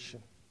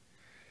creation.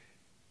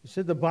 He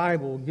said the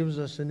Bible gives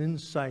us an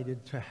insight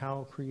into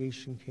how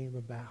creation came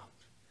about.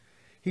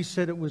 He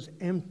said it was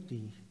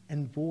empty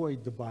and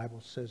void, the Bible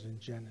says in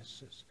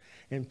Genesis.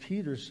 And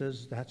Peter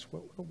says that's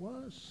what it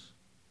was.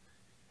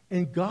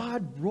 And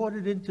God brought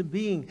it into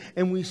being.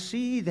 And we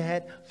see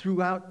that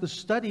throughout the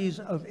studies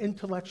of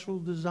intellectual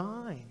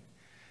design.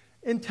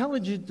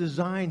 Intelligent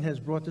design has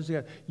brought this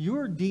together.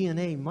 Your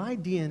DNA, my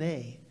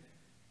DNA,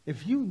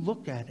 if you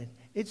look at it,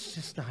 it's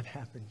just not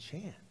happen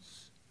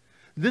chance.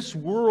 This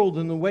world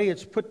and the way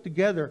it's put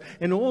together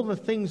and all the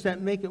things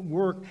that make it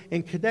work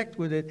and connect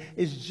with it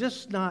is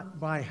just not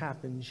by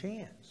happen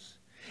chance.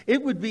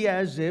 It would be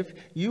as if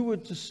you were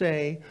to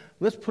say,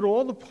 let's put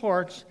all the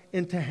parts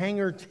into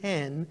Hangar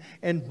 10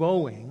 and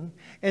Boeing,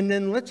 and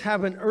then let's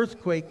have an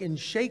earthquake and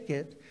shake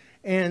it,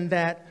 and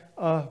that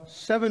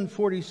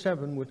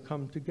 747 would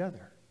come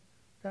together.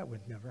 That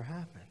would never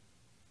happen.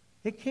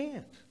 It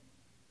can't.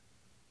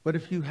 But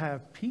if you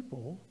have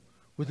people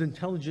with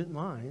intelligent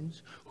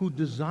minds who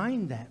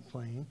designed that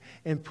plane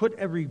and put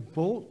every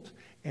bolt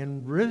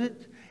and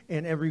rivet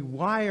and every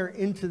wire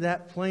into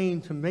that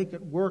plane to make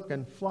it work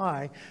and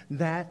fly,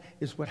 that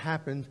is what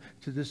happened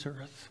to this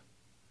earth.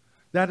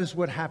 That is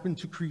what happened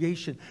to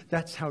creation.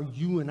 That's how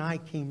you and I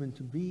came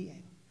into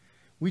being.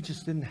 We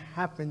just didn't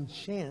happen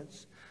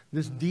chance.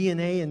 This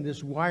DNA and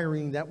this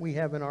wiring that we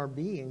have in our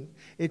being,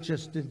 it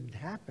just didn't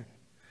happen.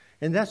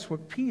 And that's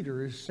what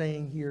Peter is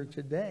saying here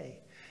today.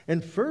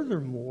 And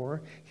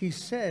furthermore, he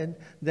said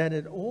that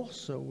it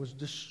also was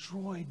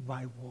destroyed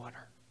by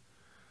water,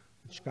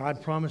 which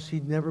God promised he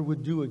never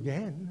would do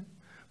again.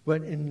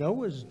 But in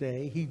Noah's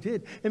day, he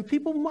did. And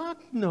people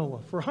mocked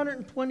Noah. For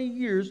 120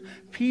 years,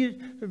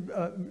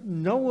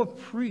 Noah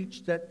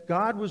preached that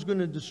God was going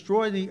to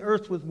destroy the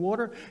earth with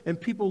water, and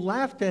people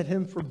laughed at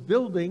him for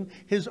building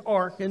his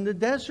ark in the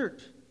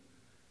desert.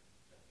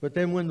 But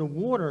then when the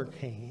water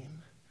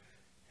came,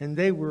 and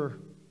they were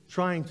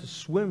trying to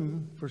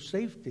swim for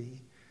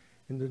safety,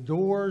 and the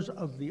doors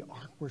of the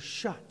ark were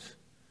shut,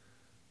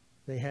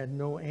 they had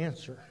no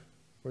answer,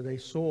 for they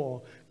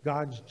saw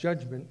God's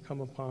judgment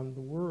come upon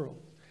the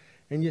world.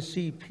 And you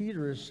see,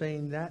 Peter is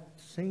saying that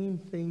same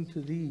thing to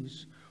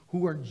these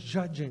who are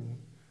judging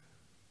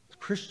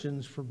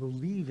Christians for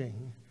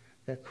believing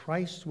that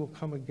Christ will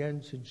come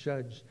again to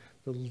judge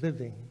the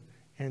living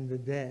and the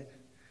dead.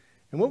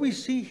 And what we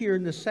see here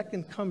in the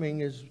second coming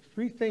is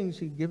three things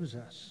he gives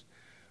us.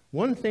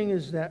 One thing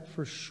is that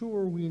for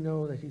sure we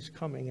know that he's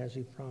coming as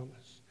he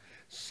promised.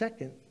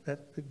 Second,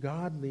 that the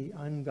godly,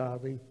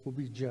 ungodly will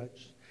be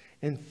judged.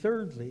 And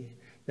thirdly,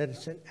 that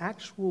it's an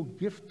actual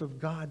gift of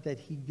God that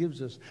he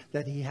gives us,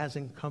 that he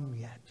hasn't come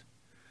yet.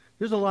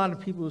 There's a lot of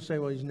people who say,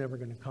 well, he's never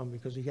going to come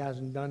because he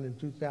hasn't done in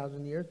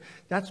 2,000 years.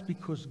 That's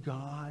because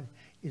God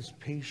is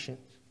patient.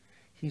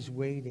 He's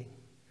waiting.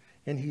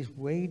 And he's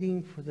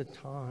waiting for the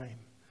time,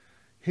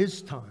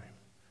 his time,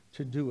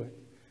 to do it.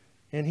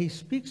 And he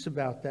speaks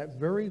about that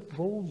very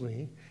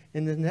boldly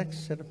in the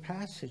next set of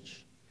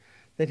passage.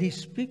 That he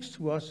speaks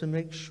to us and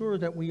makes sure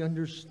that we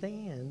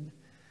understand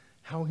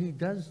how he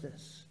does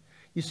this.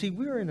 You see,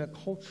 we're in a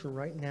culture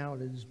right now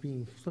that is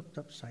being flipped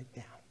upside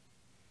down.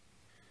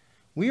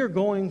 We are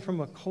going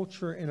from a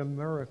culture in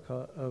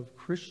America of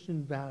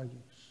Christian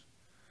values,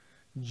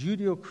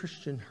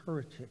 Judeo-Christian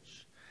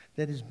heritage,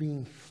 that is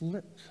being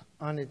flipped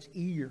on its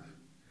ear,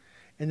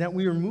 and that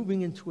we are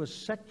moving into a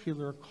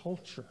secular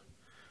culture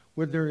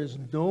where there is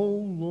no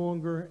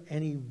longer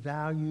any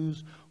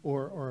values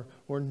or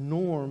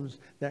norms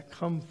that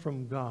come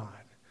from God.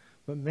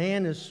 But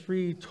man is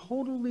free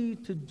totally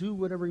to do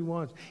whatever he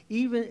wants,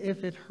 even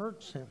if it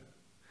hurts him.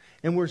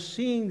 And we're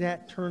seeing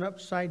that turn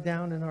upside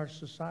down in our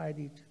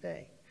society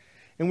today.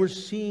 And we're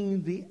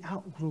seeing the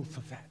outgrowth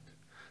of that.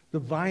 The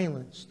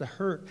violence, the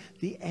hurt,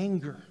 the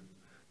anger.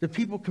 The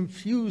people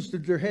confused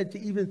in their head to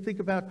even think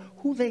about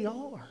who they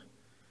are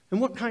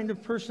and what kind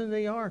of person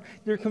they are.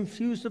 They're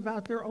confused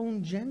about their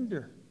own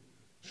gender,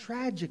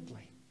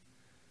 tragically.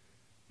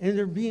 And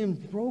they're being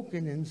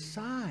broken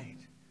inside.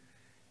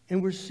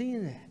 And we're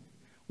seeing that.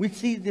 We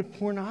see the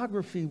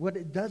pornography, what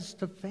it does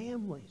to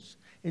families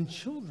and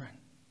children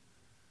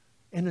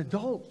and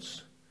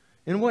adults,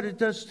 and what it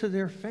does to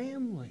their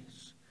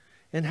families,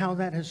 and how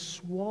that has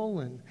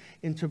swollen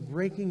into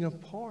breaking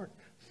apart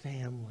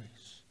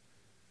families.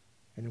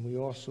 And then we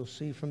also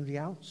see from the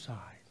outside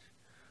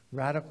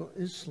radical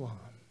Islam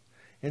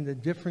and the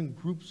different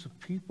groups of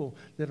people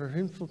that are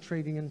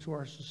infiltrating into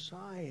our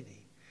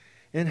society,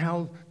 and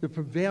how the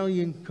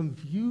prevailing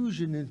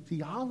confusion in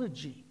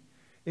theology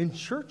in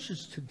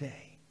churches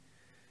today,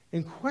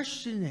 and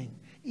questioning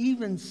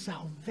even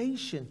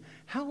salvation.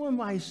 How am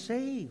I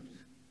saved?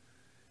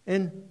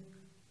 And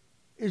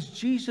is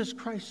Jesus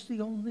Christ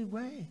the only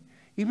way?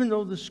 Even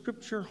though the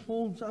scripture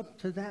holds up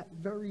to that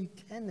very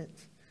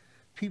tenet,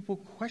 people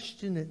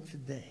question it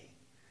today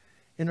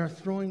and are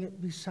throwing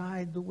it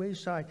beside the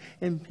wayside.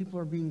 And people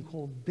are being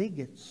called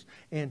bigots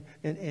and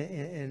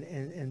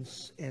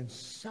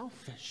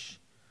selfish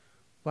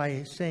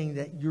by saying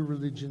that your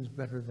religion's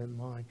better than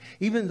mine,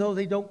 even though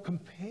they don't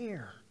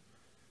compare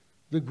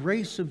the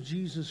grace of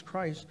Jesus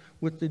Christ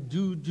with the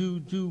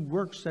do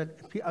works that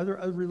other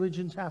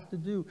religions have to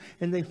do.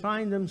 And they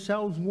find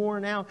themselves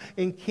worn out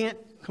and can't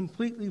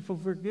completely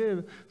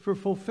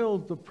fulfill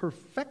the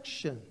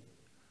perfection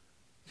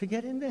to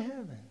get into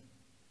heaven.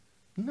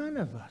 None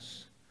of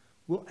us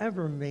will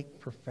ever make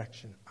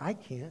perfection. I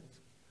can't.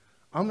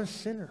 I'm a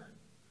sinner.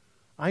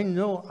 I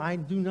know I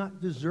do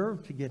not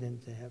deserve to get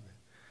into heaven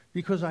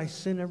because I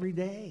sin every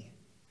day.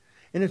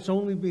 And it's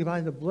only by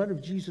the blood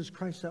of Jesus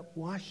Christ that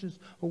washes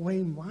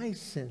away my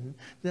sin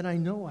that I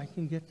know I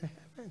can get to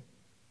heaven.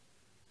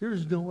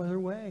 There's no other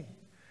way.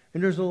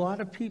 And there's a lot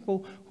of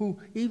people who,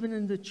 even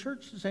in the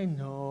church, say,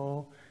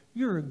 no,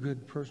 you're a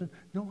good person.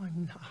 No,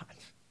 I'm not.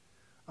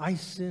 I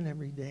sin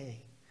every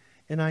day.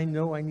 And I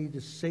know I need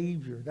a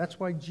Savior. That's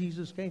why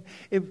Jesus came.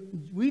 If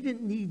we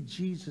didn't need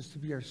Jesus to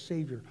be our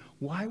Savior,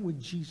 why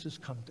would Jesus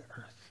come to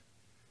earth?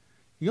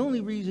 The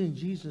only reason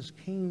Jesus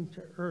came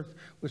to earth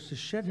was to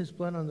shed his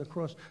blood on the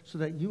cross so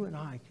that you and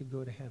I could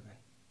go to heaven.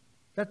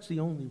 That's the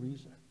only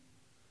reason.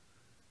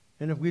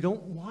 And if we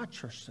don't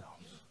watch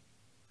ourselves,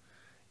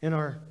 and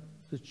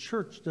the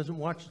church doesn't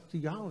watch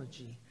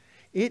theology,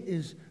 it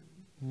is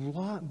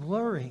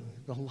blurring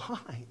the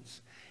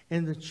lines,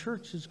 and the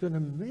church is going to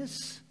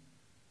miss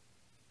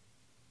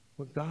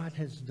what God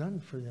has done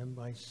for them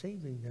by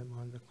saving them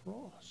on the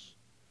cross.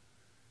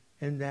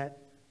 And that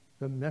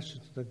the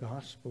message of the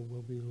gospel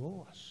will be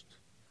lost.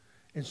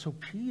 And so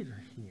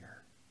Peter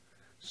here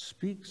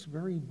speaks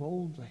very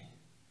boldly.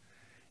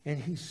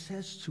 And he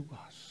says to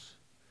us,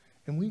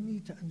 and we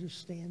need to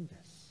understand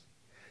this,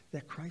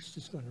 that Christ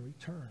is going to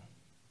return.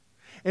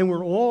 And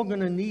we're all going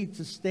to need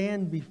to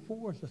stand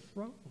before the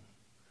throne.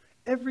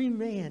 Every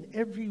man,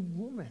 every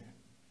woman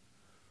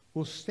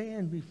will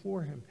stand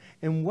before him.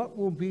 And what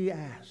will be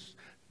asked?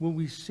 Will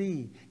we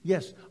see,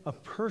 yes, a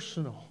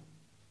personal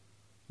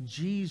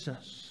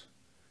Jesus.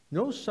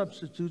 No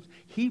substitutes.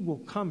 He will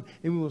come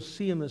and we will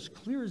see him as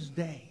clear as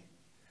day.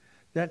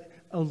 That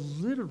a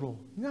literal,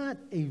 not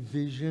a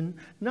vision,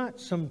 not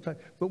some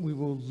type, but we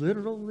will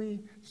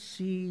literally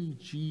see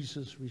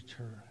Jesus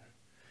return.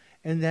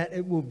 And that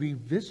it will be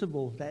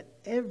visible, that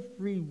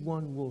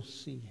everyone will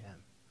see him.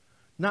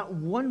 Not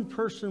one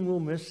person will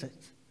miss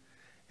it.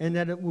 And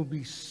that it will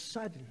be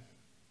sudden.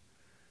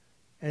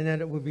 And that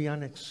it will be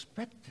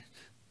unexpected.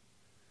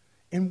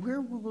 And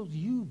where will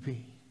you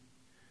be?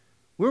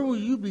 Where will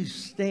you be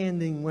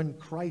standing when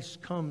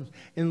Christ comes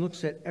and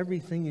looks at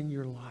everything in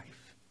your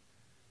life?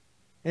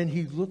 And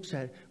he looks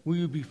at, will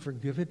you be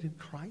forgiven in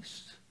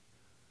Christ?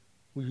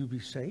 Will you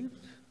be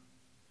saved?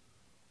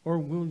 Or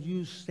will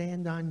you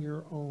stand on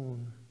your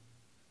own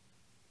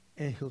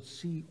and he'll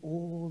see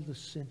all the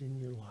sin in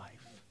your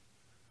life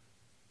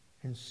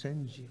and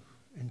send you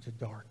into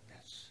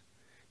darkness?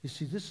 You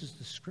see, this is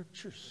the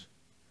scriptures.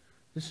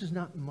 This is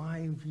not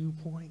my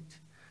viewpoint.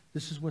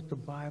 This is what the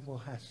Bible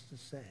has to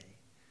say.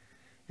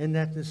 And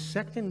that the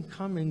second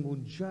coming will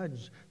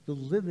judge the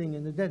living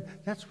and the dead.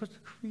 That's what the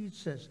creed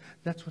says.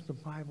 That's what the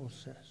Bible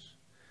says.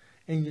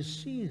 And you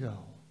see,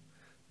 though,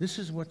 this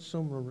is what's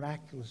so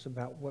miraculous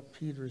about what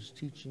Peter is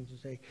teaching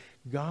today.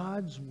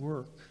 God's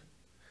work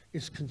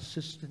is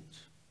consistent.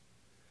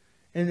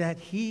 And that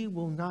he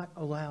will not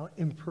allow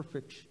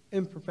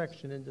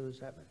imperfection into his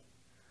heaven.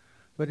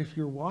 But if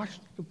you're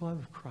washed with the blood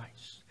of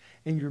Christ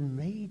and you're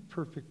made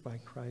perfect by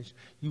Christ,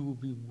 you will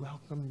be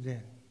welcomed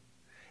in.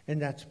 And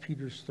that's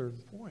Peter's third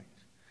point.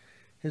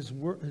 His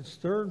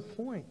third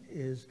point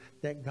is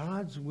that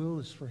God's will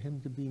is for him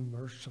to be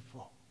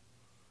merciful.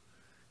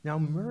 Now,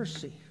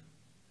 mercy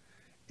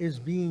is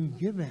being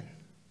given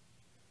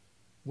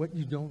what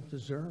you don't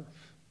deserve.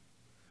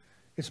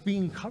 It's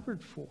being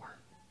covered for.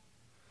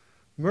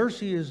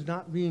 Mercy is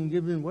not being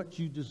given what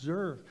you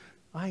deserve.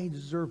 I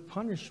deserve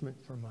punishment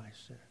for my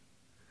sin.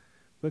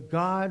 But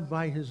God,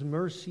 by his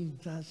mercy,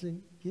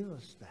 doesn't give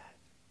us that.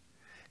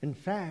 In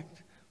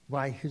fact,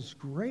 by his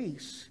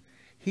grace,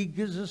 he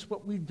gives us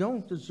what we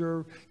don't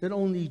deserve, that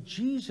only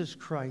Jesus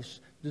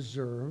Christ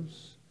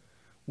deserves.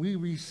 We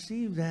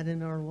receive that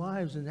in our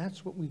lives, and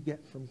that's what we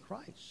get from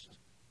Christ.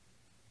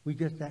 We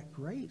get that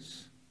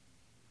grace.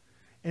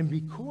 And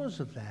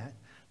because of that,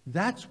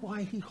 that's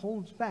why he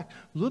holds back.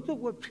 Look at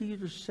what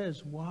Peter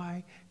says,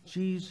 why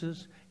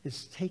Jesus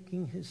is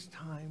taking his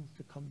time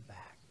to come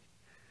back.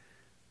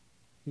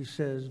 He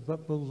says,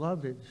 but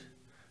beloved,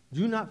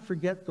 do not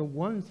forget the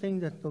one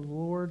thing that the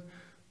Lord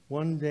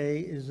one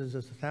day is as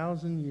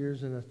 1,000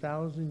 years, and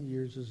 1,000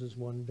 years is as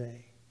one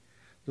day.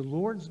 The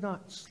Lord's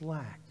not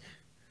slack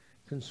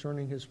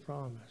concerning his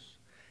promise,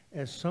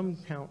 as some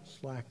count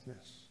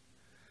slackness,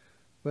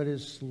 but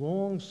is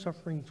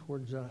long-suffering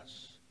towards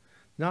us,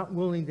 not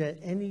willing that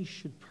any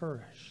should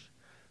perish,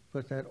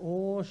 but that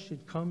all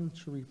should come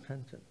to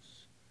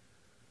repentance.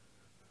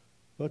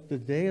 But the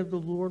day of the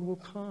Lord will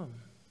come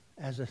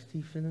as a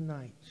thief in the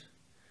night,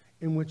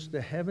 in which the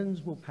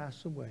heavens will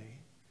pass away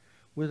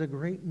with a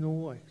great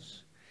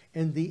noise,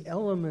 and the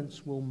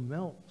elements will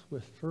melt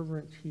with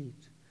fervent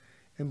heat,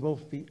 and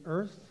both the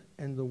earth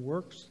and the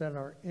works that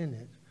are in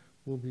it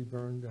will be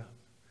burned up.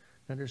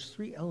 Now there's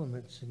three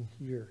elements in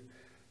here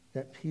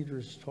that Peter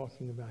is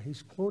talking about.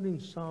 He's quoting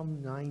Psalm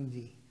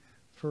 90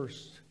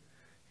 first,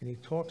 and he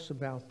talks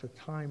about the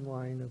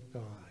timeline of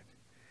God.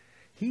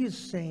 He is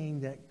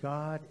saying that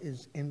God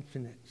is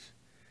infinite,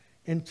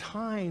 and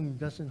time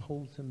doesn't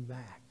hold him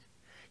back.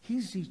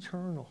 He's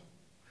eternal.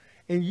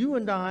 And you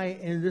and I,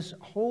 in this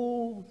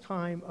whole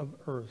time of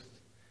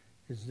earth,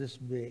 is this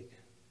big.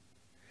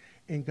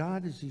 And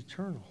God is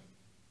eternal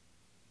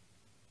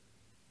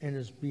and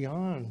is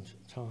beyond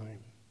time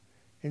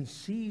and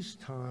sees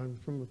time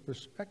from a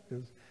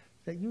perspective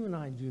that you and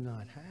I do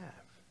not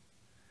have.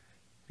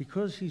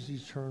 Because he's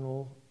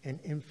eternal and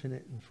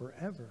infinite and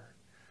forever,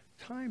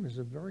 time is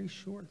a very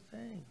short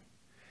thing.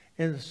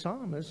 And the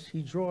psalmist,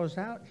 he draws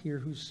out here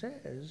who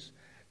says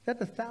that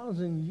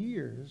 1,000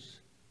 years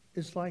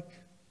is like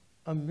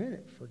a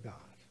minute for God.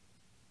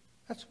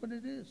 That's what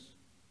it is.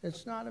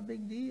 It's not a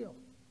big deal.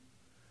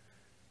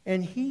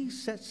 And he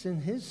sets in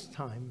his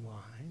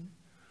timeline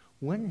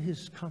when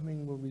his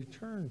coming will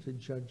return to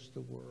judge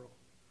the world.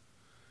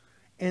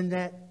 And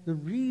that the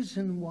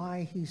reason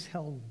why he's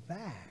held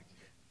back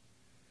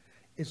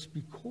is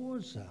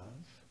because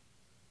of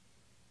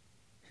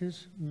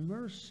his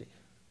mercy.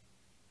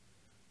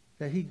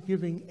 That he's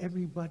giving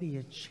everybody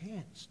a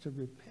chance to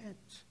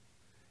repent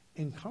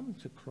and come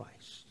to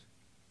Christ.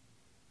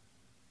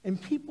 And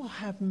people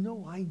have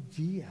no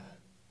idea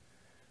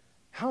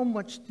how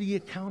much the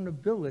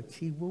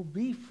accountability will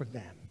be for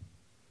them.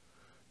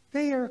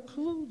 They are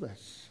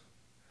clueless.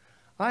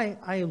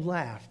 I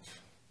laughed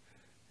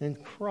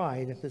and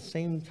cried at the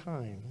same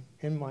time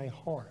in my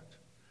heart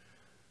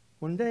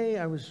One day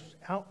I was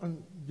out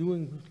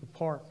doing the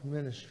park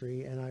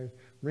ministry, and I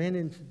ran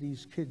into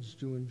these kids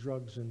doing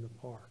drugs in the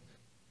park.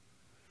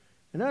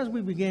 And as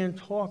we began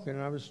talking,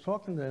 I was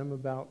talking to them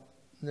about,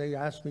 they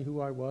asked me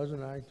who I was,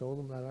 and I told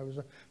them that I was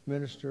a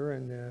minister,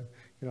 and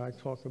I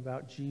talked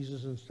about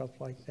Jesus and stuff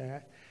like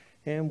that.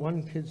 And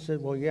one kid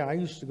said, well, yeah, I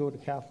used to go to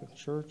Catholic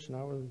church, and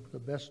I was the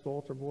best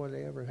altar boy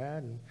they ever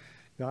had, and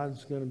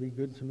God's going to be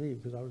good to me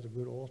because I was a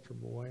good altar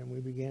boy. And we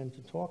began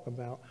to talk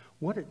about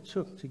what it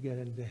took to get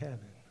into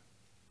heaven.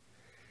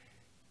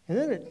 And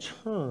then it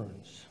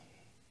turns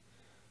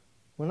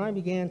when I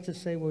began to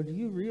say, well, do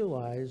you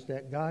realize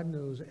that God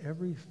knows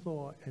every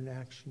thought and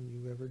action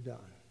you've ever done?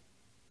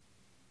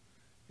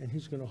 And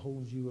he's going to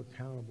hold you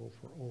accountable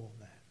for all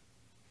that.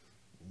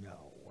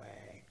 No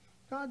way.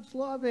 God's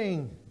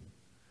loving.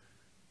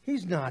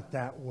 He's not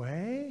that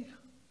way.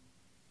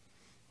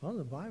 Well,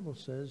 the Bible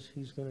says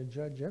he's going to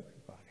judge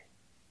everybody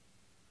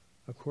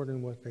according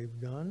to what they've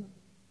done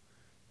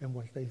and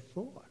what they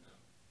thought.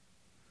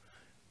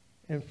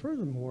 And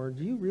furthermore,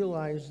 do you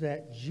realize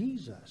that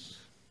Jesus,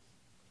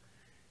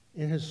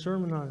 in his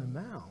Sermon on the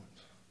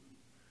Mount,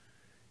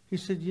 he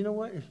said, you know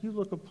what? If you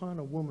look upon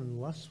a woman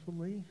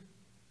lustfully,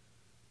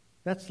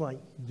 that's like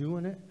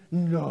doing it.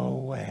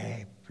 No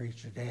way,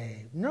 Preacher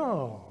Dave.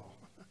 No.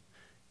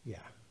 Yeah.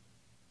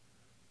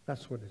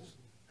 That's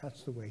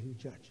the way he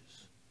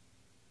judges.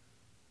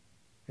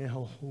 And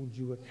he'll hold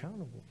you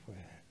accountable for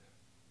that.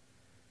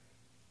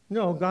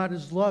 No, God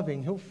is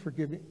loving. He'll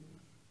forgive you.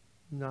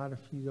 Not if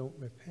you don't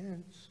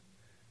repent.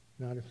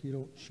 Not if you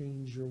don't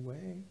change your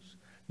ways.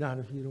 Not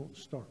if you don't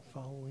start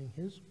following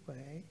his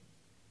way.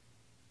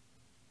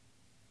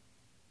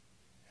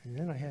 And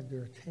then I had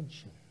their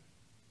attention.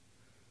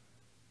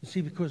 You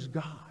see, because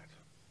God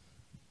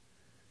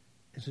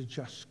is a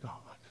just God.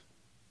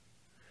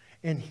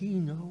 And he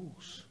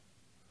knows.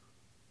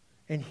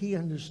 And he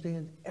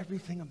understands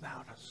everything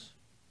about us.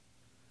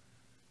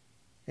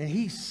 And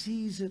he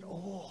sees it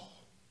all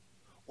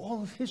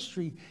of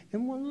history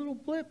in one little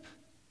blip.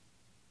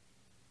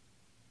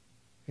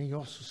 And he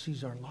also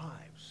sees our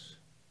lives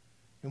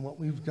and what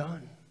we've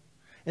done.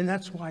 And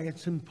that's why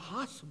it's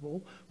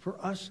impossible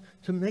for us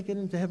to make it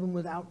into heaven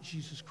without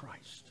Jesus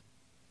Christ.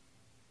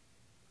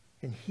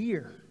 And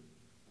here,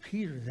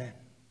 Peter then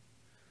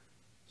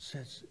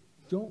says,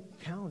 don't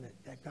count it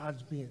that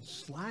God's being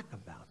slack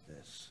about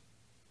this.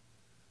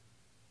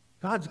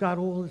 God's got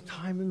all the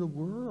time in the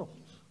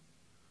world.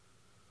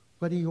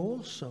 But he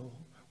also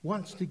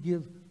wants to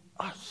give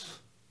us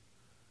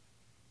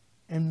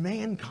and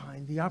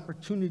mankind the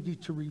opportunity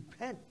to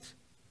repent.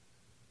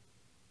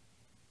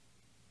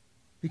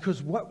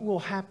 Because what will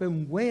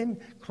happen when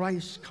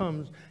Christ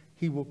comes,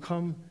 he will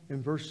come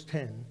in verse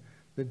 10.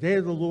 The day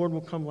of the Lord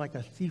will come like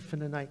a thief in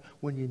the night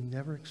when you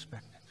never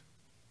expect it.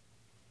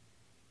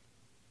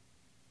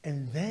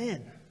 And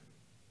then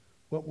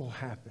what will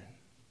happen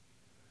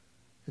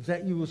is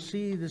that you will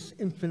see this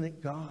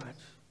infinite God,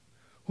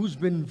 who's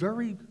been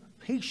very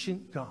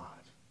patient God,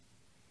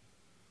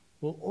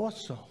 will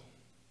also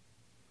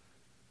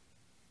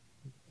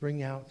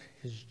bring out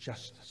his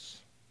justice.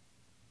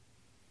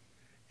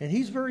 And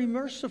he's very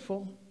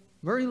merciful,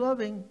 very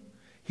loving.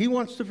 He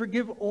wants to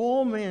forgive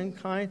all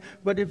mankind,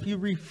 but if you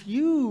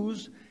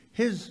refuse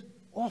his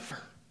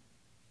offer,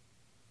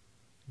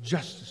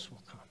 justice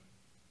will come.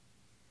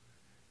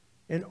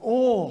 And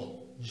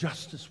all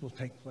justice will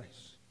take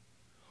place.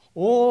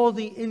 All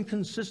the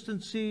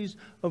inconsistencies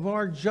of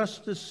our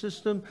justice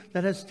system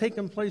that has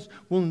taken place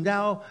will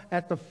now,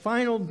 at the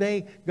final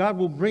day, God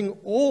will bring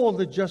all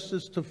the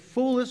justice to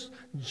fullest,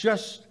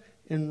 just,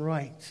 and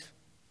right.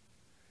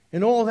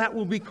 And all that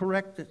will be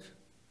corrected.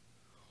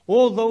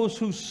 All those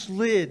who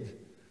slid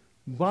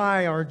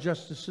by our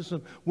justice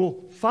system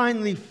will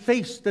finally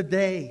face the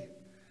day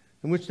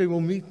in which they will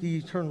meet the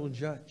eternal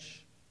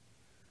judge.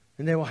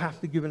 And they will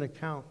have to give an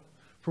account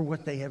for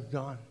what they have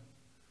done.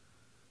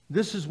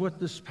 This is what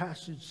this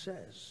passage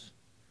says.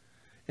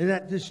 And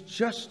that this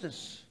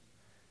justice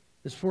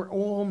is for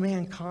all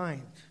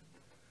mankind.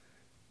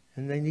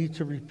 And they need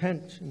to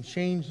repent and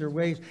change their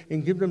ways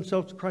and give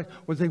themselves to Christ,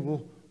 or they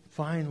will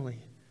finally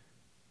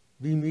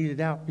be meted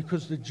out.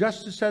 Because the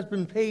justice has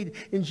been paid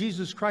in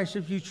Jesus Christ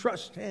if you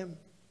trust him.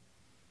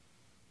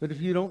 But if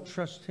you don't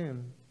trust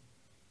him,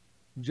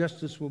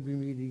 justice will be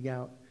meted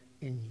out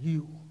in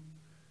you.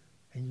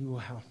 And you will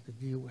have to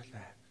deal with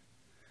that.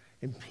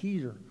 And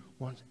Peter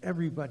wants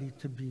everybody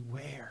to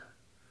beware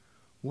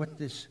what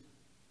this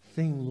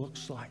thing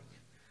looks like.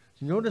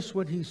 Notice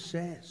what he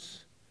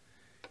says.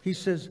 He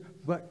says,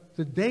 but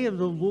the day of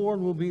the Lord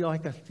will be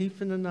like a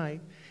thief in the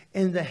night,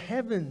 and the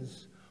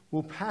heavens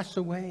will pass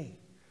away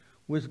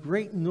with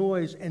great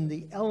noise, and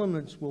the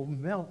elements will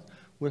melt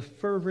with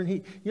fervent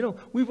heat. You know,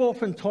 we've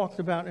often talked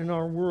about in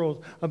our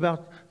world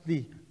about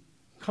the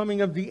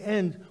coming of the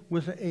end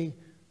with a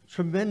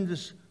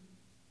tremendous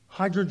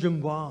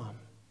hydrogen bomb,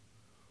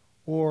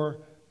 or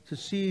to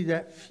see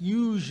that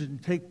fusion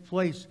take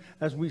place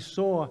as we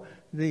saw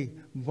the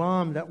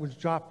bomb that was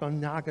dropped on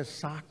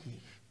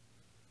Nagasaki.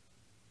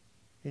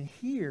 And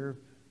here,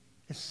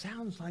 it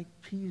sounds like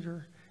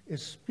Peter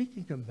is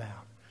speaking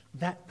about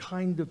that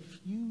kind of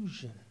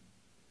fusion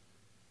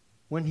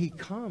when he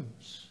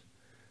comes,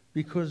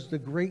 because the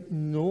great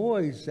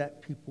noise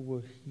that people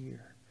will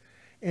hear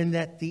and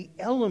that the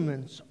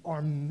elements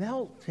are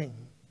melting.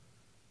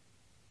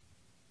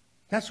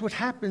 That's what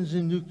happens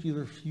in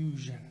nuclear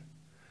fusion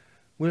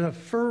with a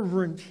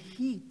fervent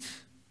heat.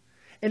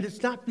 And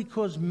it's not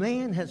because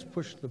man has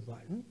pushed the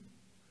button.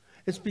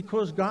 It's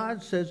because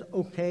God says,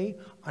 okay,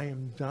 I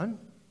am done.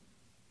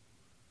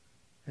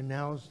 And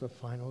now is the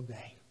final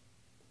day.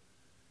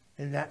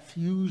 And that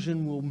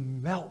fusion will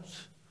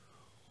melt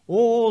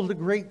all the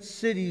great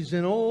cities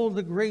and all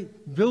the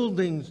great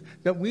buildings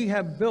that we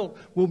have built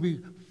will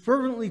be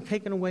fervently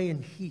taken away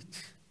in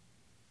heat.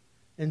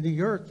 And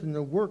the earth and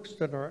the works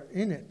that are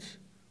in it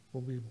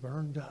will be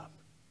burned up.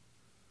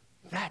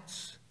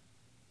 That's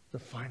the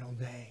final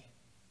day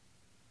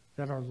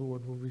that our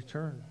Lord will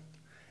return.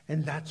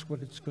 And that's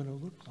what it's going to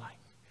look like.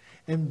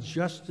 And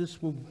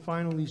justice will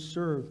finally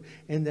serve.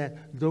 And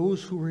that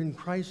those who are in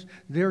Christ,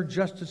 their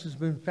justice has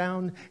been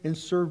found and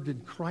served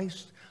in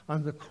Christ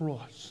on the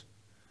cross.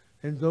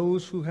 And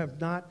those who have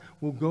not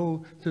will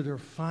go to their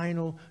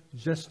final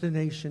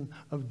destination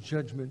of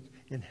judgment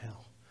in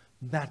hell.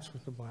 That's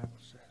what the Bible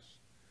says.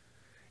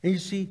 And you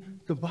see,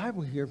 the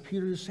Bible here,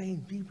 Peter is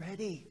saying, be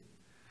ready.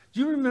 Do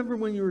you remember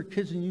when you were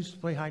kids and you used to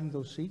play hide and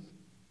go seek?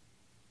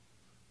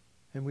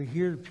 And we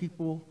hear the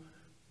people,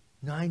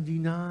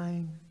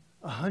 99,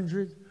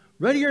 100,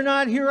 ready or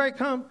not, here I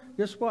come.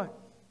 Guess what?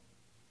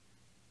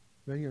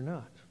 Ready or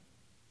not,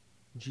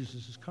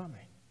 Jesus is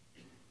coming.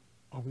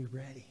 Are we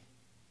ready?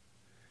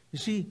 You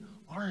see,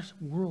 our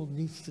world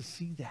needs to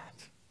see that.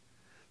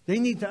 They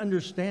need to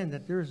understand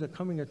that there is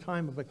coming a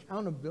time of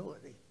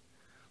accountability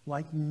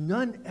like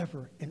none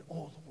ever in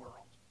all the world.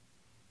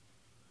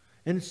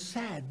 And it's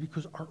sad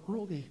because our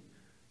early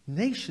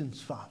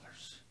nation's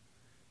fathers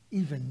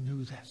even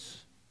knew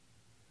this.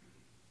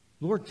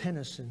 Lord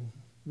Tennyson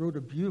wrote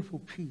a beautiful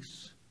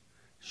piece,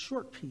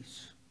 short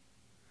piece,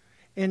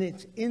 and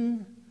it's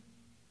in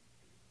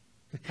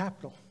the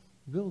Capitol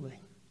building.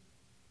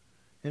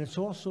 And it's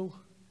also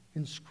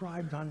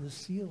inscribed on the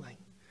ceiling,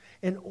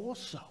 and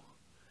also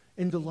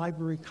in the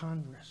Library of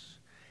Congress.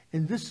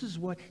 And this is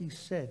what he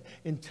said.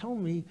 And tell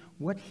me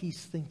what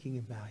he's thinking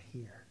about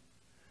here.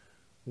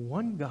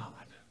 One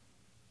God,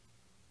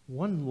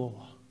 one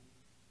law,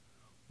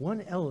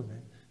 one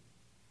element,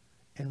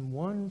 and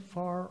one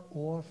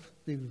far-off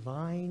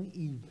divine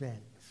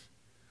event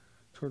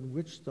toward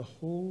which the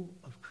whole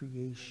of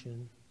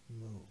creation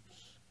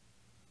moves.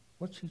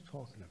 What's he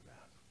talking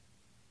about?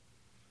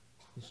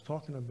 He's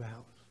talking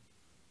about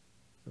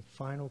the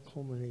final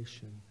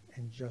culmination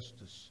and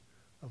justice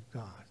of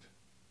God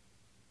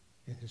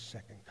in his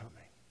second coming.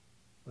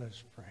 Let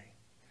us pray.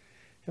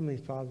 Heavenly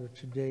Father,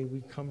 today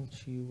we come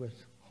to you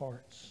with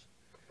hearts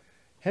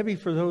heavy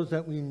for those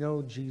that we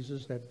know,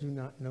 Jesus, that do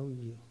not know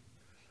you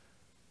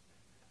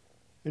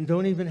and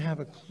don't even have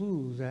a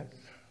clue that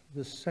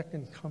the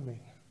second coming,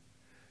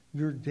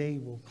 your day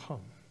will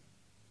come.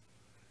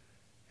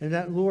 And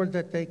that, Lord,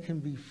 that they can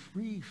be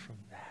free from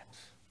that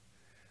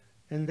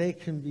and they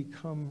can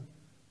become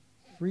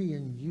free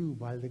in you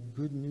by the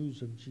good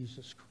news of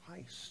Jesus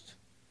Christ.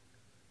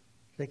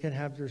 They can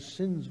have their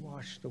sins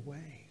washed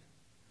away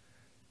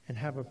and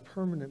have a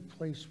permanent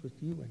place with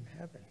you in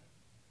heaven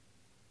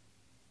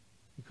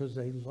because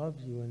they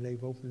love you and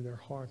they've opened their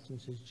hearts and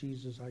says,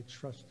 Jesus, I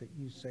trust that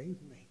you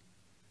saved me.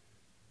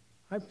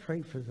 I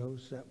pray for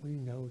those that we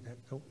know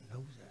that don't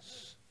know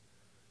this,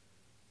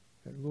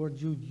 that, Lord,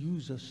 you'd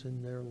use us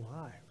in their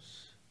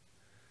lives,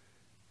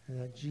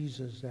 and that,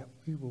 Jesus, that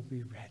we will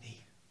be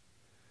ready,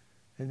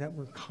 and that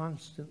we're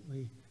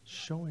constantly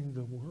showing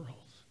the world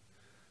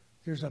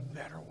there's a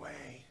better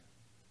way,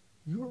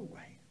 your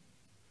way.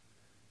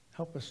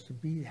 Help us to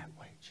be that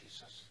way,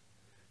 Jesus.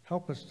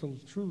 Help us to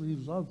truly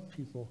love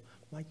people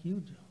like you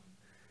do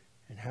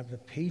and have the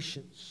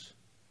patience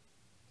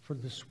for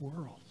this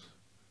world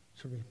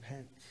to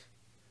repent.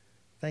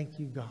 Thank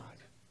you, God,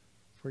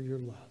 for your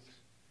love.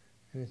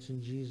 And it's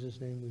in Jesus'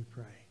 name we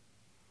pray.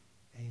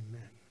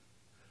 Amen.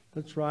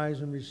 Let's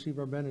rise and receive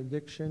our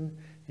benediction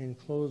and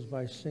close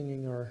by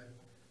singing our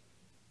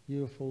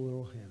beautiful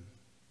little hymn.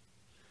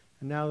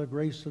 And now the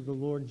grace of the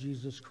Lord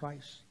Jesus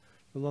Christ,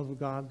 the love of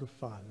God the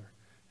Father,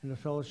 and the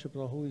fellowship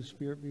of the Holy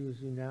Spirit be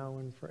with you now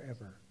and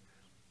forever.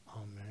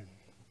 Amen.